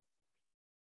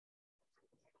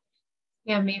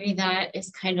 Yeah, maybe that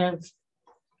is kind of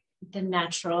the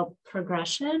natural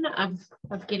progression of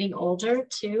getting older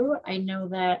too. I know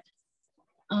that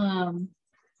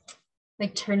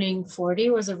turning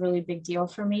 40 was a really big deal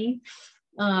for me.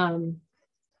 And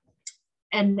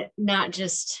not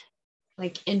just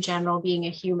in general being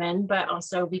a human, but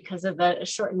also because of a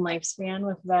shortened lifespan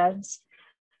with VEDS.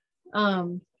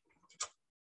 But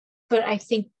I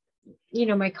think,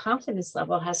 my confidence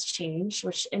level has changed,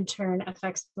 which in turn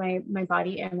affects my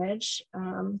body image.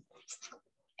 And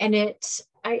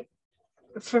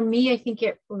for me, I think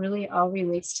it really all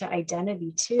relates to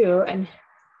identity too.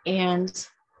 And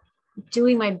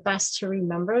doing my best to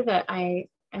remember that I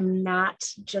am not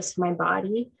just my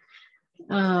body.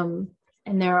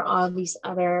 And there are all these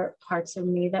other parts of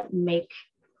me that make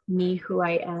me who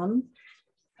I am.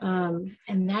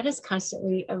 And that is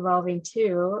constantly evolving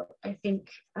too. I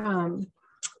think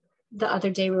the other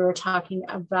day we were talking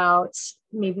about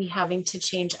maybe having to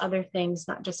change other things,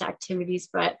 not just activities,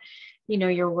 but you know,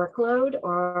 your workload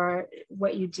or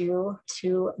what you do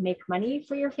to make money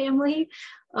for your family.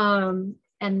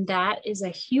 And that is a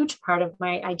huge part of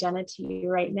my identity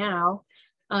right now.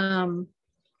 And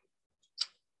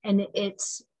it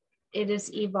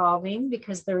is evolving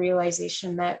because the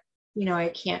realization that, you know, I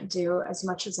can't do as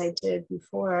much as I did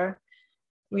before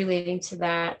relating to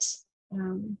that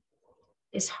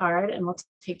is hard and will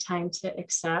take time to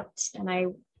accept. And I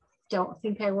don't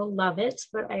think I will love it,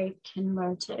 but I can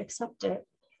learn to accept it.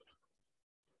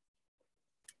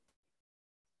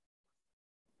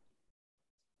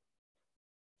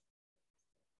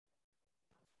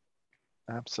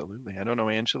 Absolutely. I don't know,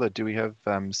 Angela, do we have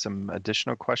some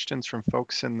additional questions from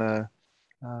folks in the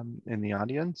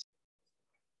audience?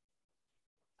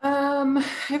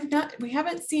 We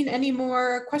haven't seen any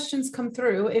more questions come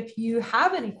through. If you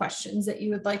have any questions that you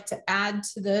would like to add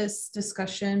to this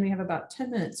discussion, we have about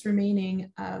 10 minutes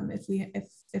remaining.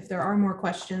 If there are more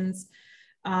questions,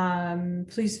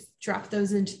 please drop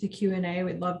those into the Q&A.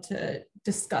 We'd love to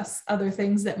discuss other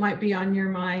things that might be on your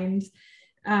mind.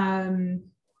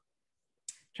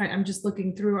 I'm just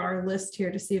looking through our list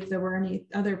here to see if there were any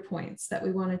other points that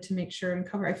we wanted to make sure and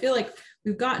cover. I feel like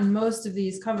we've gotten most of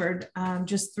these covered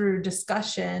just through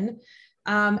discussion.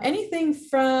 Anything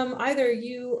from either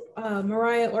you,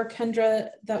 Mariah or Kendra,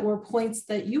 that were points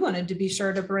that you wanted to be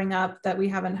sure to bring up that we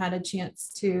haven't had a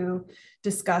chance to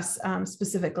discuss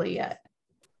specifically yet?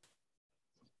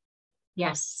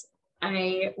 Yes,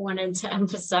 I wanted to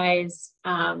emphasize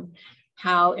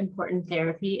how important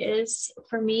therapy is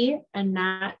for me, and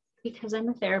not because I'm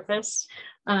a therapist,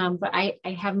 but I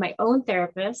have my own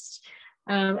therapist,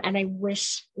 and I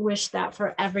wish that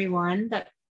for everyone, that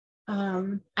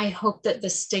I hope that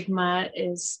the stigma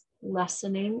is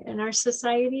lessening in our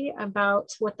society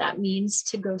about what that means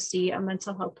to go see a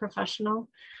mental health professional.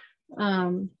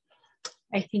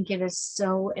 I think it is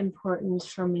so important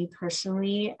for me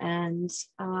personally, and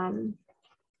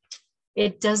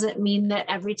it doesn't mean that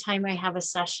every time I have a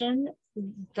session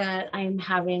that I'm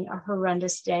having a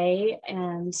horrendous day.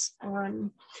 And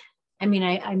I mean,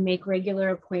 I make regular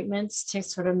appointments to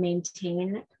sort of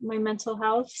maintain my mental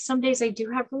health. Some days I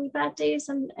do have really bad days,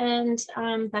 and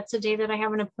that's a day that I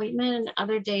have an appointment, and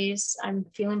other days I'm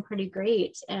feeling pretty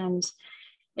great. And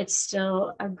it's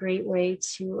still a great way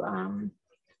to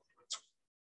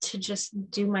just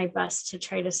do my best to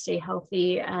try to stay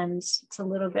healthy, and it's a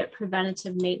little bit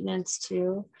preventative maintenance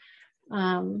too.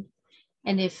 And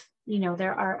if, you know,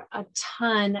 there are a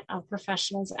ton of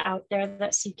professionals out there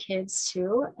that see kids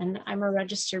too, and I'm a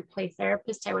registered play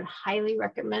therapist, I would highly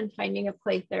recommend finding a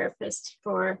play therapist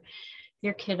for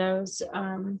your kiddos.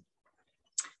 And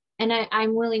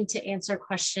I'm willing to answer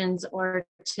questions or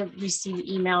to receive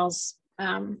emails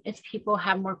if people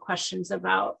have more questions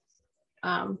about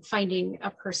finding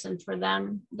a person for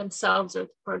themselves or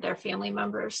for their family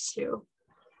members too.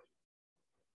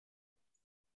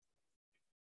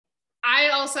 I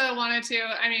also wanted to,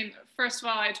 I mean, first of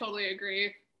all, I totally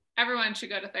agree. Everyone should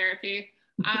go to therapy.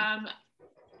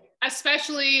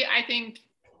 Especially, I think,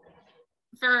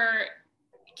 for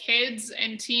kids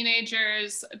and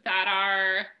teenagers that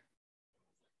are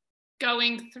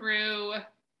going through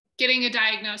getting a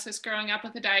diagnosis, growing up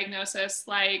with a diagnosis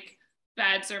like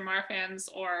VEDS or Marfan's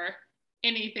or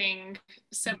anything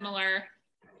similar,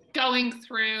 going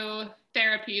through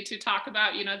therapy to talk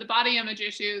about, you know, the body image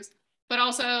issues, but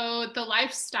also the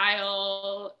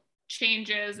lifestyle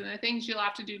changes and the things you'll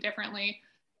have to do differently,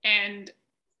 and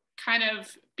kind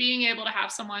of being able to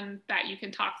have someone that you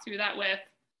can talk through that with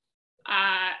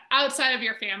outside of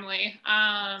your family.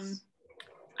 I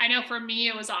know for me,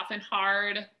 it was often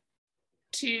hard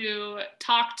to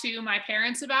talk to my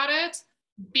parents about it,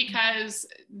 because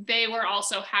they were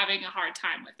also having a hard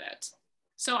time with it.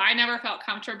 So I never felt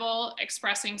comfortable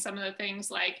expressing some of the things,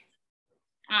 like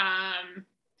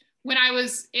when I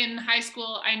was in high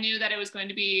school, I knew that it was going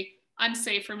to be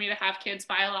unsafe for me to have kids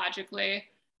biologically.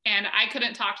 And I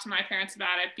couldn't talk to my parents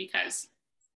about it because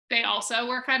they also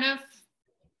were kind of,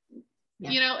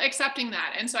 you know, accepting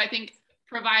that. And so I think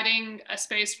providing a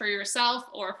space for yourself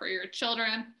or for your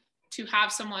children to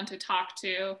have someone to talk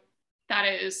to that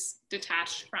is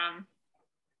detached from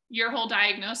your whole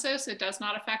diagnosis, it does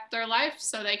not affect their life,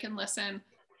 so they can listen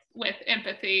with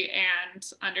empathy and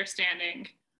understanding.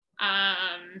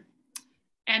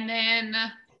 And then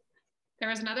there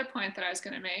was another point that I was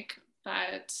going to make,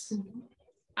 but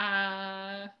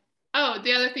Oh,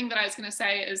 the other thing that I was going to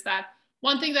say is that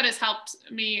one thing that has helped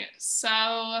me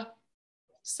so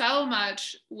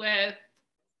much with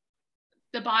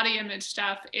the body image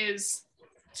stuff is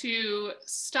to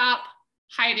stop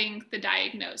hiding the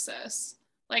diagnosis.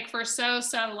 Like for so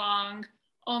long,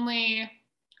 I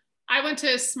went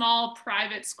to small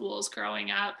private schools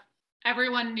growing up.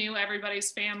 Everyone knew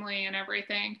everybody's family and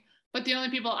everything, but the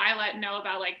only people I let know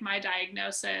about like my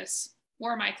diagnosis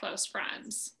were my close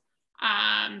friends,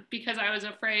 because I was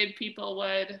afraid people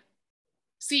would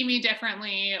see me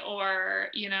differently, or,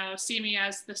 you know, see me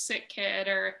as the sick kid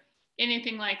or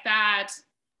anything like that.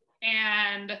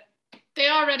 And they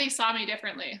already saw me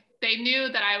differently. They knew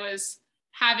that I was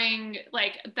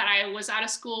that I was out of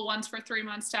school once for 3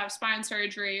 months to have spine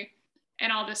surgery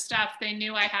and all this stuff. They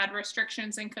knew I had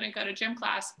restrictions and couldn't go to gym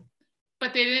class,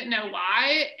 but they didn't know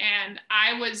why. And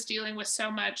I was dealing with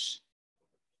so much,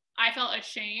 I felt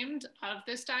ashamed of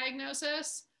this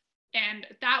diagnosis. And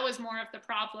that was more of the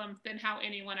problem than how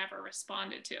anyone ever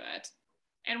responded to it.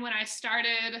 And when I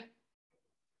started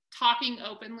talking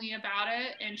openly about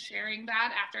it and sharing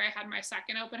that after I had my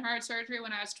second open heart surgery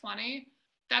when I was 20,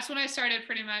 that's when I started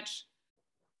pretty much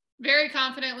very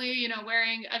confidently, you know,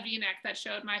 wearing a V-neck that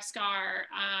showed my scar,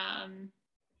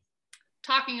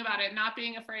 talking about it, not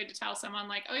being afraid to tell someone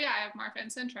like, oh yeah, I have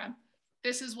Marfan syndrome.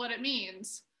 This is what it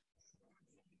means.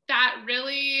 That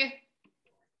really,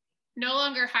 no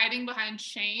longer hiding behind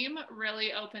shame,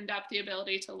 really opened up the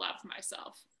ability to love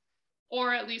myself,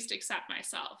 or at least accept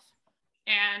myself.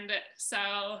 And so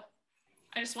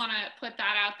I just want to put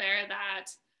that out there, that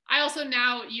I also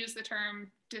now use the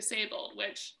term disabled,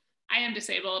 which I am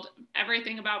disabled.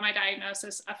 Everything about my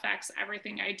diagnosis affects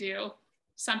everything I do.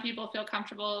 Some people feel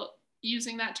comfortable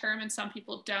using that term and some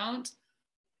people don't.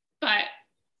 But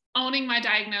owning my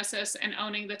diagnosis and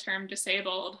owning the term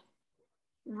disabled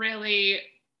really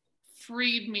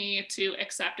freed me to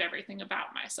accept everything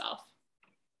about myself.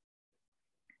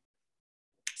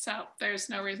 So there's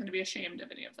no reason to be ashamed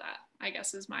of any of that, I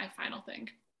guess, is my final thing.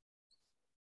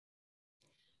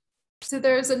 So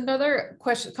there's another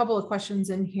question, a couple of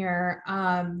questions in here.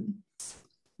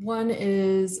 One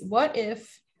is, what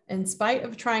if, in spite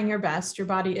of trying your best, your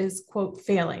body is, quote,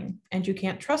 failing and you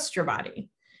can't trust your body?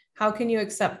 How can you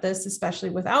accept this, especially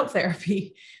without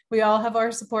therapy? We all have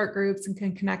our support groups and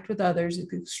can connect with others.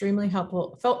 It's extremely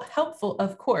helpful,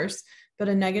 of course, but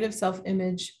a negative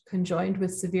self-image conjoined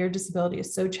with severe disability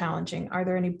is so challenging. Are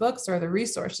there any books or other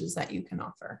resources that you can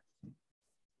offer?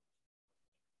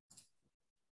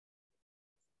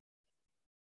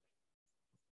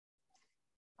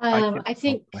 I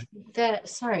think that,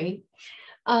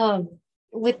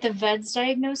 with the VEDS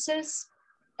diagnosis,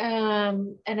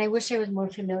 and I wish I was more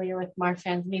familiar with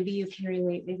Marfan. Maybe you can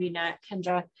relate, maybe not,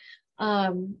 Kendra. I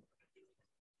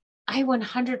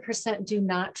 100% do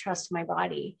not trust my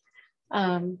body.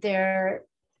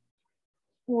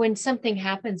 When something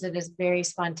happens, it is very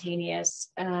spontaneous,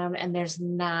 and there's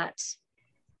not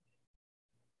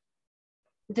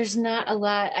a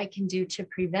lot I can do to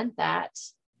prevent that.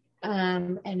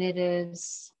 And it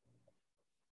is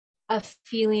a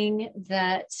feeling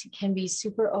that can be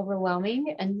super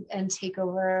overwhelming and take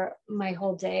over my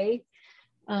whole day.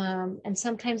 And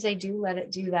sometimes I do let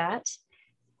it do that.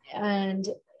 And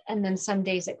then some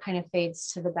days it kind of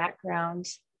fades to the background.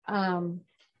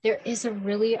 There is a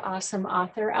really awesome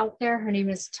author out there. Her name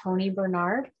is Toni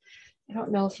Bernard. I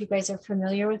don't know if you guys are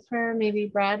familiar with her, maybe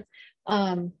Brad.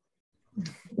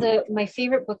 My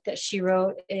favorite book that she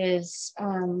wrote is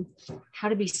How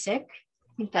to Be Sick.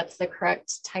 I think that's the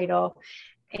correct title.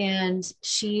 And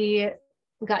she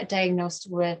got diagnosed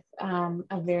with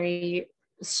a very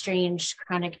strange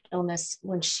chronic illness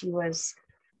when she was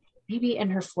maybe in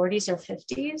her 40s or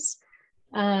 50s.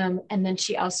 And then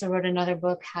she also wrote another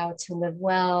book, How to Live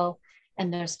Well.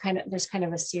 And there's kind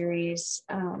of a series.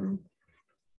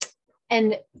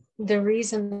 And the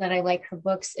reason that I like her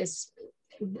books is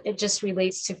it just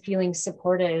relates to feeling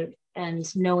supported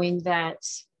and knowing that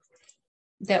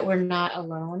we're not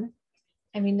alone.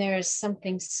 I mean, there is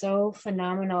something so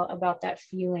phenomenal about that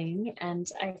feeling. And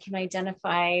I can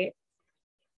identify,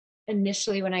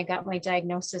 initially when I got my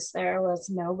diagnosis, there was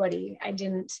nobody. I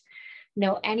didn't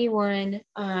know anyone,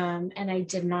 and I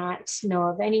did not know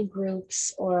of any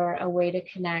groups or a way to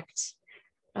connect.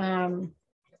 But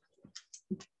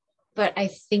I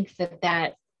think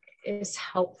that is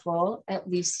helpful, at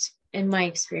least in my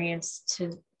experience,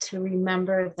 to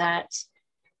remember that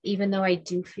even though I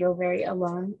do feel very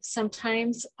alone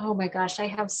sometimes, oh my gosh, I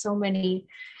have so many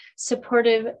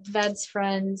supportive VEDS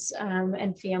friends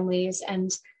and families,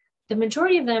 and the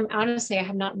majority of them, honestly, I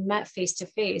have not met face to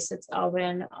face. It's all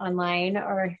been online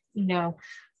or,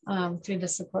 through the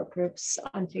support groups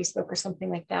on Facebook or something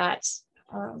like that.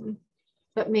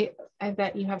 But I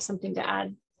bet you have something to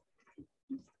add.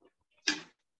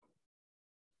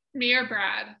 Me or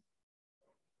Brad?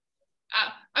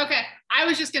 Okay, I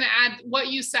was just going to add what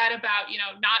you said about,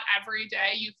 not every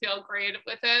day you feel great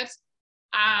with it.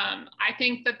 I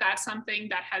think that that's something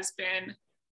that has been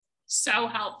so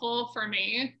helpful for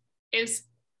me, is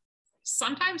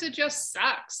sometimes it just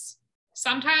sucks.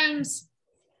 Sometimes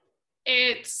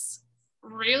it's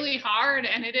really hard,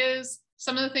 and it is,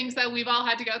 some of the things that we've all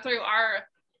had to go through are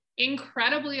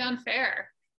incredibly unfair.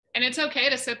 And it's okay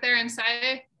to sit there and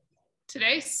say,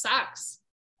 today sucks.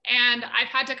 And I've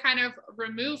had to kind of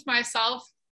remove myself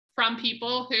from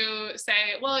people who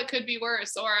say, well, it could be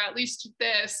worse, or at least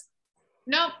this.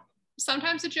 Nope,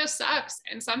 sometimes it just sucks.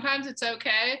 And sometimes it's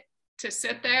okay to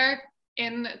sit there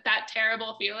in that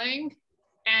terrible feeling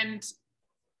and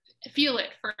feel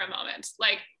it for a moment.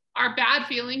 Like, our bad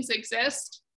feelings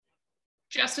exist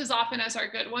just as often as our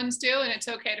good ones do. And it's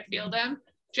okay to feel them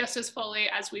just as fully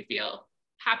as we feel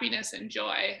happiness and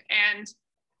joy. And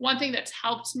one thing that's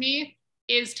helped me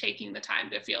is taking the time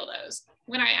to feel those.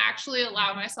 When I actually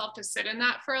allow myself to sit in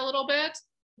that for a little bit,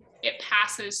 it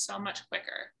passes so much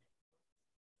quicker.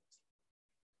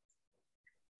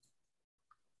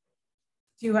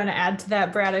 Do you want to add to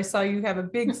that, Brad? I saw you have a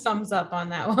big thumbs up on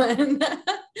that one.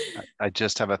 I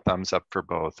just have a thumbs up for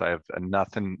both. I have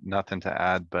nothing to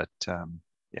add, but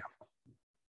yeah.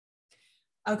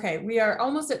 Okay, we are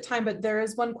almost at time, but there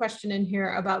is one question in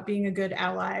here about being a good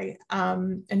ally.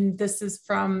 And this is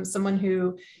from someone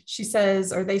who, she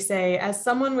says, or they say, as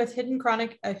someone with hidden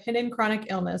chronic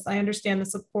illness, I understand the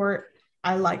support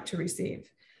I like to receive.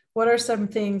 What are some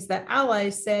things that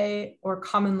allies say or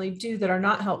commonly do that are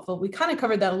not helpful? We kind of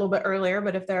covered that a little bit earlier,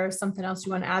 but if there is something else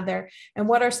you want to add there, and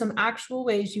what are some actual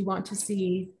ways you want to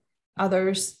see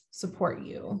others support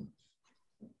you?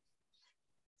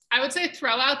 I would say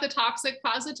throw out the toxic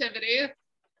positivity,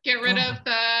 get rid of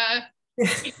the,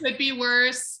 it could be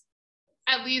worse,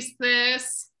 at least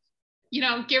this,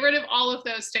 get rid of all of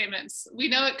those statements. We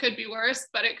know it could be worse,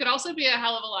 but it could also be a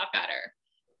hell of a lot better.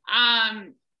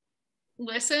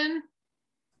 Listen,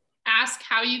 ask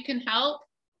how you can help,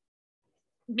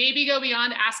 maybe go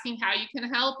beyond asking how you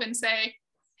can help and say,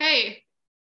 hey,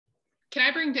 can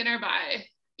I bring dinner by?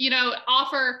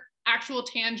 Offer actual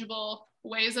tangible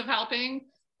ways of helping.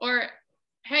 Or,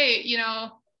 hey,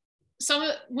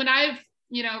 when I've,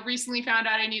 recently found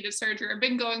out I needed surgery, I've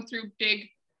been going through big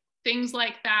things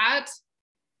like that,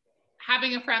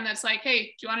 having a friend that's like, hey,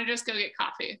 do you want to just go get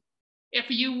coffee? If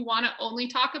you want to only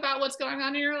talk about what's going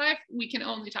on in your life, we can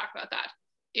only talk about that.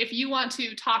 If you want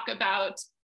to talk about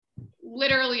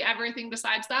literally everything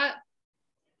besides that,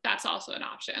 that's also an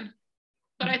option.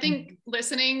 But I think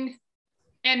listening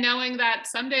and knowing that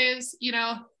some days,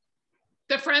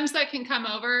 the friends that can come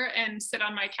over and sit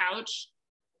on my couch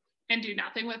and do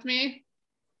nothing with me,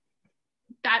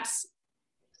 that's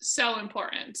so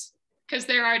important, because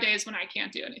there are days when I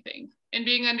can't do anything, and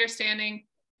being understanding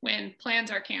when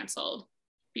plans are canceled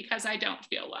because I don't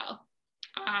feel well.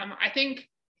 I think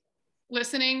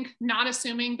listening, not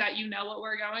assuming that you know what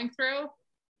we're going through.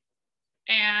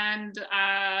 And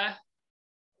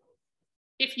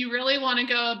if you really want to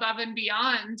go above and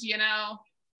beyond,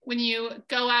 when you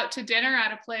go out to dinner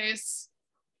at a place,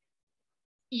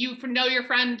 you know your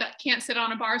friend that can't sit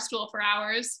on a bar stool for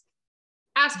hours,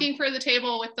 asking for the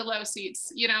table with the low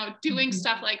seats, doing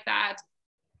stuff like that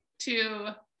to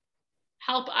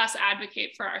help us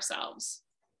advocate for ourselves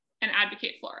and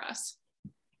advocate for us.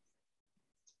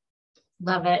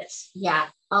 Love it. Yeah,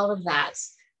 all of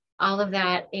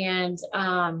that. And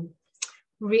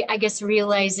I guess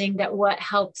realizing that what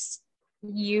helps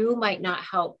you might not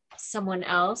help someone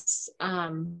else.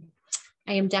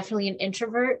 I am definitely an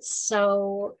introvert,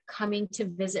 so coming to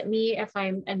visit me if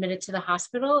I'm admitted to the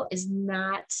hospital is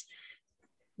not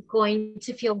going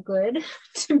to feel good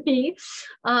to me.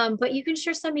 But you can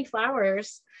sure send me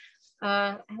flowers.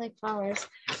 I like flowers,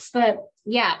 but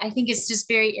yeah, I think it's just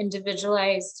very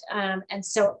individualized. And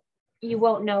so you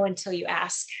won't know until you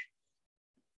ask.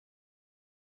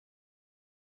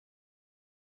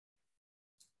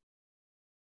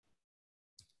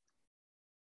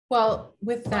 Well,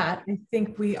 with that, I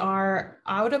think we are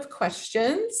out of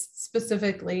questions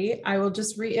specifically. I will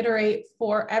just reiterate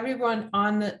for everyone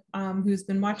on the who's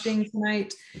been watching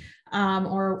tonight,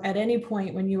 or at any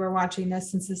point when you are watching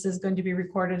this, since this is going to be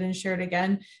recorded and shared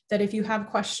again, that if you have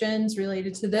questions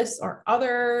related to this or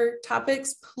other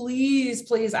topics, please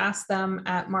ask them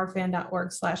at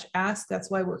marfan.org/ask. That's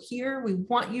why we're here. We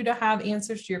want you to have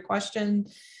answers to your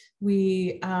questions.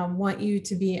 We want you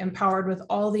to be empowered with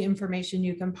all the information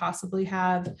you can possibly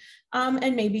have,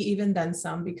 and maybe even then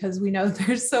some, because we know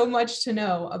there's so much to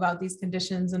know about these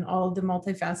conditions and all of the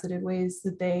multifaceted ways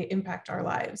that they impact our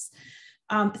lives.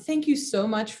 Thank you so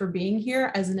much for being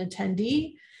here as an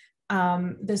attendee.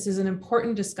 This is an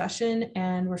important discussion,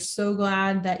 and we're so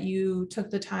glad that you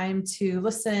took the time to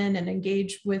listen and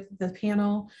engage with the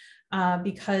panel.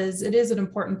 Because it is an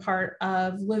important part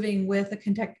of living with a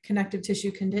connective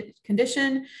tissue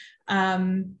condition,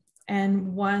 and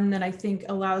one that I think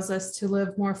allows us to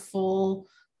live more full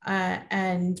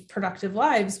and productive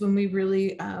lives when we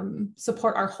really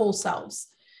support our whole selves.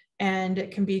 And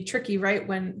it can be tricky, right,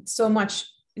 when so much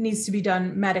needs to be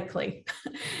done medically,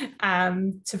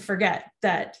 to forget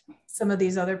that some of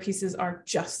these other pieces are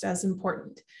just as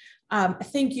important.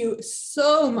 Thank you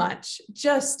so much.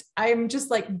 I'm just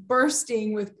like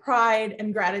bursting with pride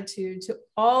and gratitude to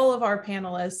all of our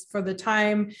panelists for the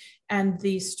time and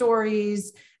the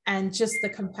stories and just the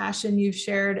compassion you've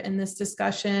shared in this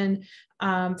discussion,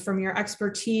 from your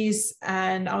expertise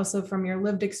and also from your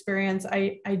lived experience.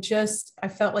 I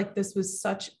felt like this was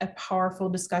such a powerful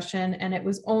discussion, and it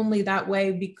was only that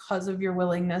way because of your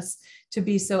willingness to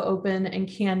be so open and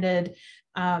candid,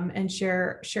 and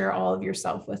share all of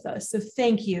yourself with us. So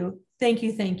thank you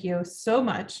so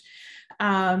much.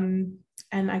 And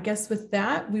I guess with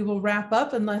that, we will wrap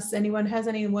up unless anyone has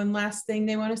one last thing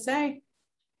they want to say.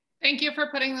 Thank you for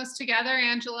putting this together,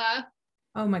 Angela.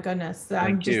 Oh my goodness.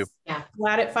 Thank you.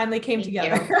 Glad it finally came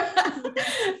together.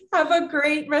 Have a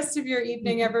great rest of your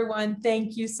evening, everyone.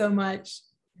 Thank you so much.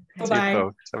 Bye-bye.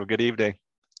 Have a good evening.